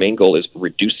goal. Their main goal is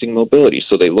reducing mobility.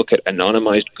 So they look at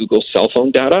anonymized Google cell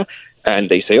phone data, and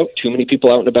they say, too many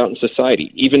people out and about in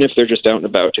society. Even if they're just out and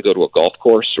about to go to a golf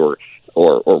course or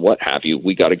what have you,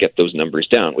 we got to get those numbers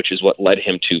down, which is what led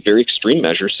him to very extreme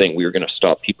measures, saying we were going to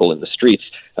stop people in the streets,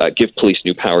 give police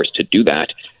new powers to do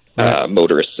that,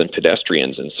 motorists and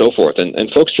pedestrians and so forth.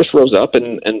 And folks just rose up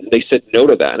and they said no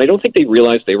to that. And I don't think they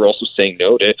realized they were also saying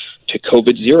no to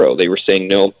COVID zero. They were saying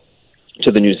no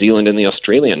to the New Zealand and the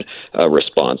Australian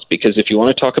response, because if you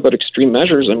want to talk about extreme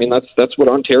measures, I mean, that's what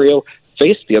Ontario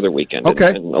faced the other weekend. Okay.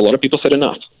 And a lot of people said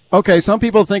enough. Okay, some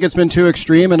people think it's been too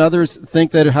extreme, and others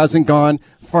think that it hasn't gone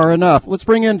far enough. Let's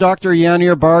bring in Dr.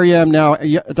 Yaneer Bar-Yam now.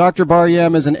 Dr.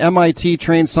 Bar-Yam is an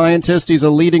MIT-trained scientist. He's a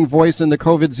leading voice in the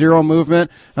COVID zero movement,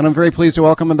 and I'm very pleased to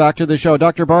welcome him back to the show.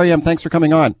 Dr. Bar-Yam, thanks for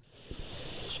coming on.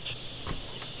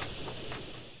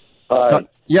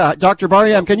 Dr.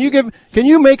 Bar-Yam, can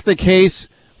you make the case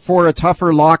for a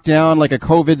tougher lockdown, like a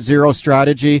COVID zero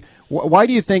strategy? Why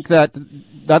do you think that's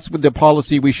the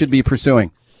policy we should be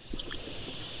pursuing?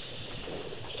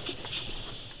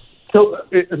 So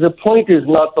the point is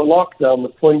not the lockdown. The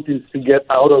point is to get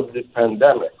out of the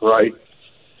pandemic, right?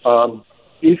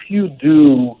 If you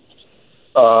do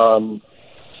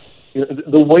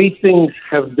the way things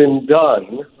have been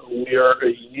done, we are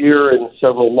a year and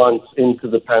several months into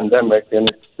the pandemic, and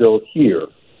it's still here,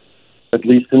 at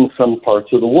least in some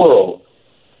parts of the world.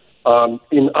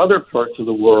 In other parts of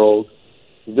the world,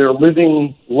 they're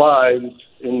living lives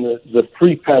in the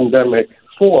pre-pandemic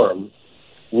form,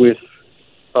 with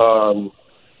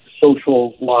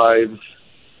social lives,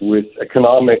 with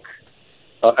economic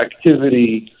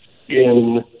activity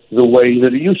in the way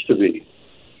that it used to be.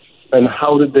 And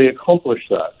how did they accomplish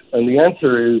that? And the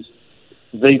answer is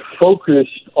they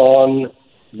focused on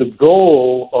the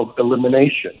goal of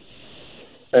elimination.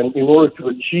 And in order to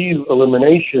achieve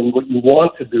elimination, what you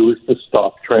want to do is to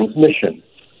stop transmission.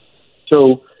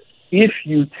 So if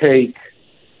you take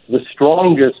the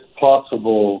strongest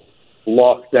possible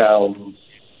lockdown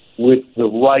with the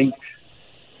right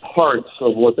parts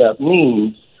of what that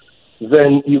means,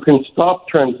 then you can stop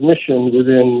transmission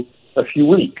within a few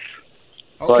weeks.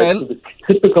 Okay. Right? So the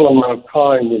typical amount of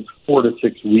time is 4 to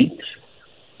 6 weeks.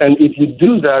 And if you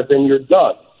do that, then you're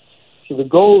done. So the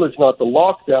goal is not the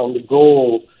lockdown. The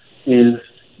goal is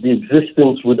the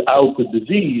existence without the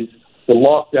disease. The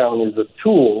lockdown is a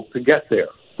tool to get there.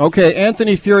 Okay,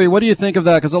 Anthony Furey, what do you think of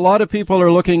that? Because a lot of people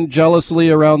are looking jealously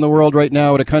around the world right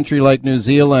now at a country like New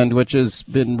Zealand, which has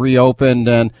been reopened,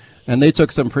 and they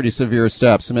took some pretty severe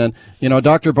steps. I mean,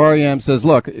 Dr. Bar-Yam says,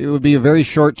 look, it would be a very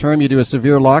short term. You do a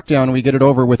severe lockdown and we get it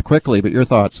over with quickly. But your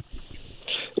thoughts?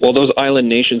 Well, those island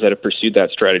nations that have pursued that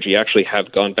strategy actually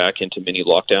have gone back into mini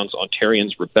lockdowns.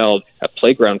 Ontarians rebelled at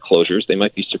playground closures. They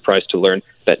might be surprised to learn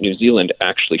that New Zealand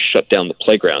actually shut down the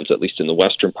playgrounds, at least in the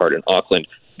western part in Auckland,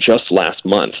 just last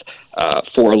month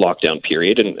for a lockdown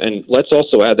period. And let's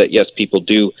also add that, yes, people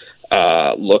do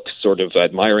look sort of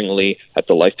admiringly at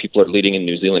the life people are leading in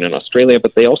New Zealand and Australia,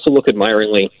 but they also look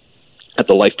admiringly at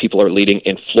the life people are leading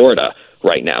in Florida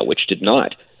right now, which did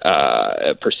not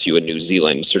pursue a New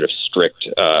Zealand sort of strict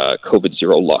COVID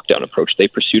zero lockdown approach. They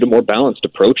pursued a more balanced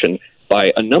approach, and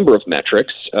by a number of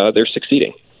metrics, they're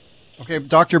succeeding. Okay,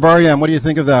 Dr. Bar-Yam, what do you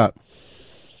think of that?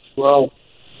 Well,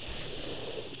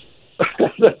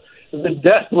 the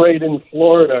death rate in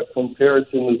Florida compared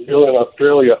to New Zealand and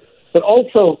Australia, but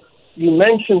also you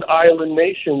mentioned island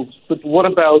nations, but what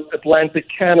about Atlantic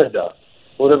Canada?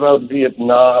 What about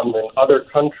Vietnam and other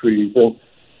countries?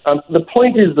 And the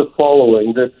point is the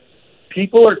following, that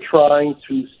people are trying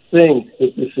to think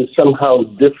that this is somehow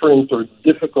different or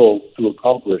difficult to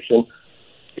accomplish. And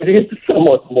it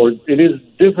is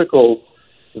difficult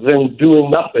than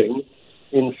doing nothing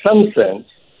in some sense,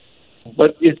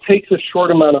 but it takes a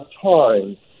short amount of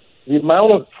time. The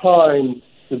amount of time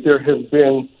that there have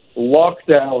been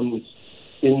lockdowns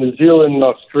in New Zealand and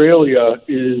Australia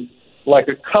is like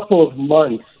a couple of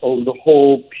months over the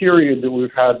whole period that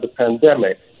we've had the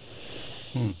pandemic.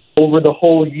 Over the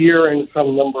whole year and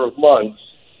some number of months,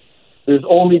 there's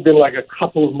only been like a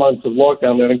couple of months of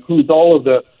lockdown. That includes all of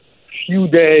the few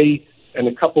day and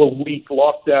a couple of week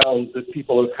lockdowns that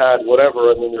people have had,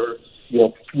 whatever. I mean, there are,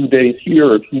 a few days here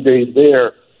or a few days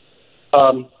there.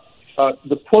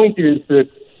 The point is that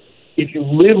if you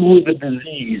live with a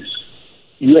disease,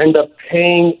 you end up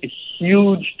paying a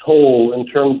huge toll in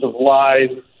terms of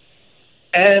lives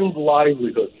and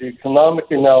livelihood. The economic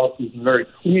analysis is very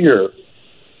clear.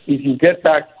 If you get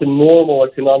back to normal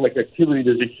economic activity,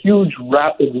 there's a huge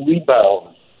rapid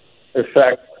rebound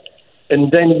effect.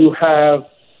 And then you have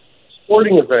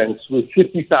sporting events with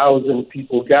 50,000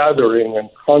 people gathering and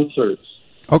concerts.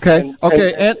 Okay. And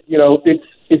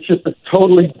it's just a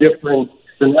totally different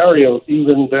scenario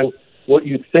even than what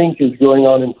you think is going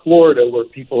on in Florida, where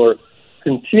people are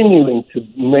continuing to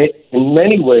in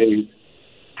many ways,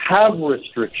 have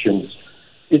restrictions.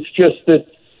 It's just that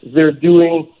they're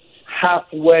doing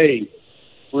halfway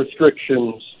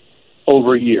restrictions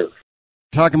over a year.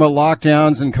 Talking about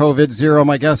lockdowns and COVID-0,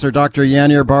 my guests are Dr.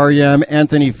 Yaneer Bar-Yam,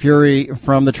 Anthony Furey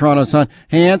from the Toronto Sun.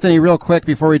 Hey, Anthony, real quick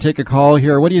before we take a call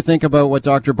here, what do you think about what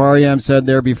Dr. Bar-Yam said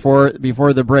there before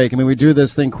the break? I mean, we do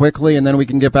this thing quickly and then we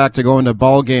can get back to going to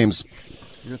ball games.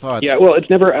 Your thoughts? Yeah, well, it's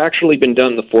never actually been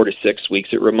done the 4 to 6 weeks.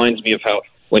 It reminds me of how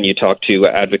when you talk to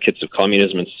advocates of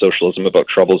communism and socialism about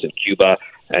troubles in Cuba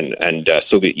and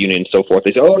Soviet Union and so forth,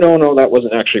 they say, oh, no, that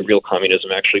wasn't actually real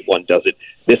communism. Actually, one does it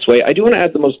this way. I do want to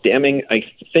add the most damning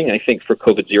thing, I think, for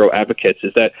COVID-0 advocates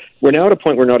is that we're now at a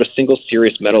point where not a single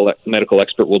serious medical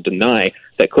expert will deny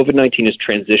that COVID-19 is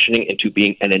transitioning into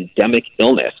being an endemic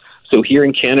illness. So here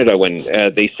in Canada, when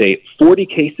they say 40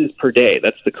 cases per day,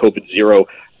 that's the COVID-0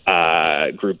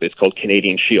 group. It's called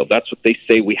Canadian Shield. That's what they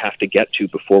say we have to get to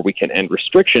before we can end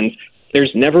restrictions.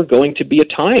 There's never going to be a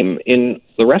time in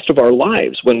the rest of our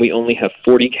lives when we only have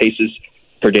 40 cases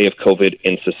per day of COVID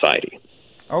in society.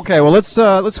 Okay, well, let's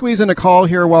squeeze in a call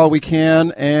here while we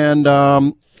can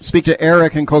and speak to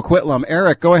Eric in Coquitlam.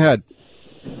 Eric, go ahead.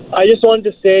 I just wanted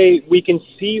to say we can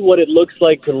see what it looks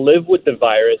like to live with the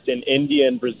virus in India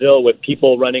and Brazil with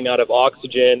people running out of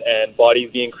oxygen and bodies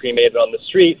being cremated on the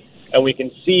street. And we can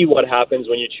see what happens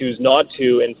when you choose not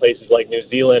to in places like New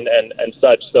Zealand and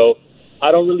such. So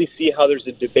I don't really see how there's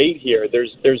a debate here.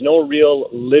 There's no real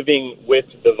living with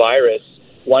the virus.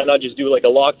 Why not just do like a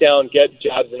lockdown, get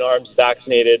jabs in arms,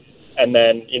 vaccinated, and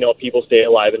then, people stay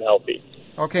alive and healthy.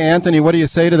 Okay, Anthony, what do you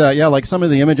say to that? Yeah, like some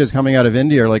of the images coming out of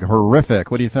India are like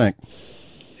horrific. What do you think?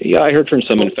 Yeah, I heard from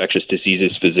some infectious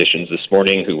diseases physicians this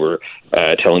morning who were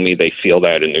telling me they feel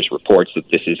that, and there's reports that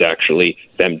this is actually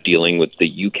them dealing with the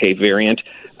UK variant,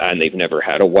 and they've never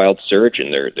had a wild surge,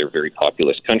 and they're a very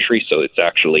populous country, so it's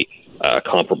actually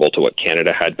comparable to what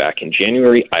Canada had back in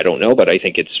January. I don't know, but I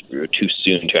think it's too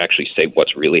soon to actually say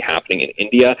what's really happening in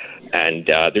India. And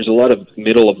there's a lot of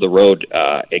middle-of-the-road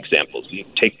examples. You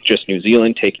take just New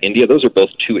Zealand, take India. Those are both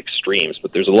two extremes,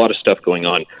 but there's a lot of stuff going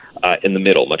on in the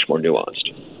middle, much more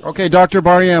nuanced. Okay, Dr.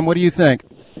 Bar-Yam, what do you think?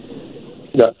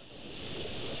 Yeah.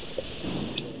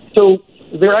 So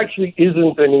there actually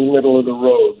isn't any middle of the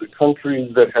road. The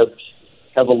countries that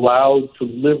have allowed to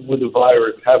live with the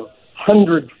virus have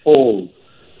 100-fold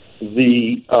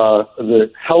the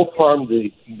health harm,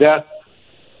 the death,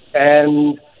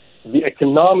 and the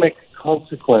economic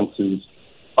consequences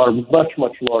are much,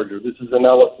 much larger. This is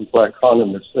analysis by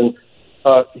Columnist. And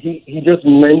he just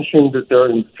mentioned that there are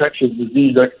infectious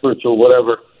disease experts or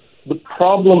whatever. The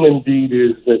problem indeed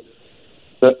is that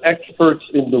the experts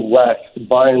in the West,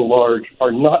 by and large,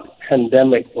 are not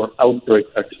pandemic or outbreak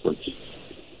experts.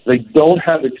 They don't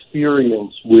have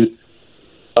experience with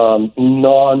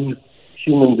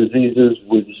non-human diseases,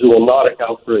 with zoonotic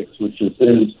outbreaks, which is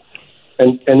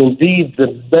and indeed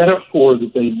the metaphor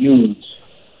that they use,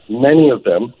 many of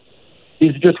them,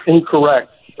 is just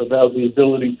incorrect about the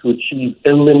ability to achieve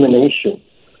elimination.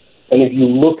 And if you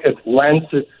look at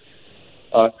Lancet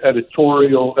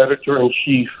editorial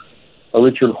editor-in-chief,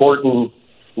 Richard Horton,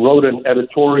 wrote an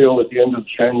editorial at the end of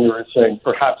January saying,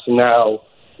 perhaps now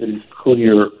it is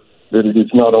clear that it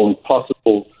is not only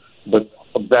possible, but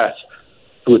best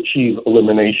to achieve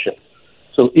elimination.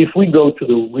 So if we go to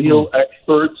the real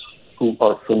experts who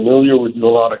are familiar with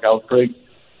zoonotic outbreaks,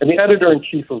 and the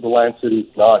editor-in-chief of the Lancet is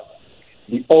not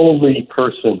the only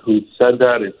person who said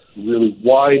that. It's really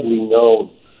widely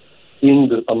known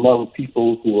among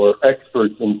people who are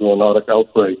experts in zoonotic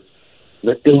outbreaks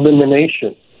that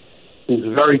elimination is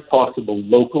very possible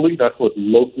locally. That's what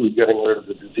locally getting rid of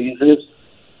the disease is.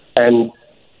 And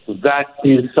that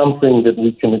is something that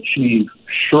we can achieve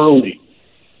surely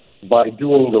by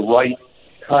doing the right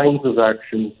kinds of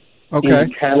action Okay.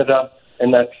 in Canada,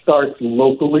 and that starts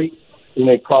locally in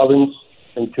a province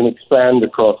and can expand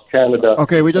across Canada.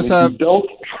 Okay, we just and have. if you don't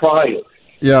try it.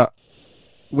 Yeah.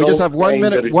 We just have 1 claim that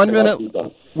minute. it 1 cannot minute. be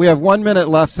done. We have 1 minute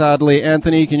left, sadly.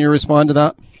 Anthony, can you respond to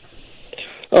that?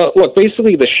 Look,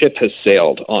 basically the ship has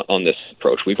sailed on this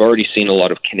approach. We've already seen a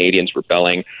lot of Canadians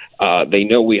rebelling. They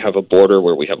know we have a border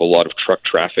where we have a lot of truck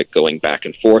traffic going back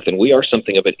and forth, and we are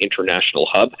something of an international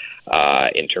hub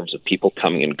in terms of people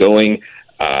coming and going.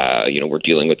 We're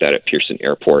dealing with that at Pearson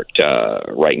Airport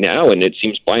right now, and it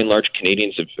seems by and large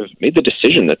Canadians have made the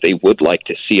decision that they would like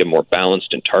to see a more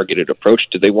balanced and targeted approach.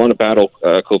 Do they want to battle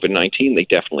COVID-19? They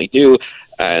definitely do,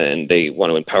 and they want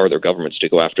to empower their governments to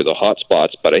go after the hot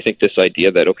spots. But I think this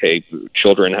idea that, okay,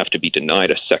 children have to be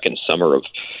denied a second summer of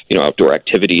outdoor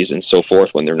activities and so forth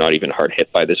when they're not even hard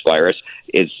hit by this virus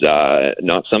is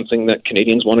not something that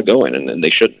Canadians want to go in, and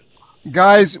they shouldn't.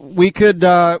 Guys, we could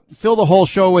fill the whole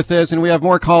show with this, and we have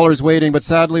more callers waiting, but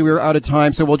sadly we're out of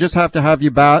time, so we'll just have to have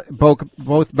you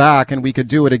both back, and we could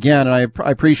do it again, and I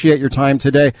appreciate your time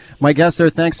today. My guest there,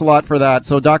 thanks a lot for that.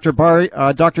 So Dr.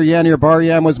 Yaneer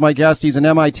Bar-Yam was my guest. He's an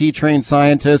MIT-trained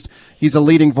scientist. He's a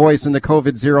leading voice in the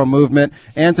COVID-0 movement.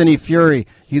 Anthony Furey,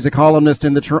 he's a columnist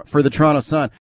for the Toronto Sun.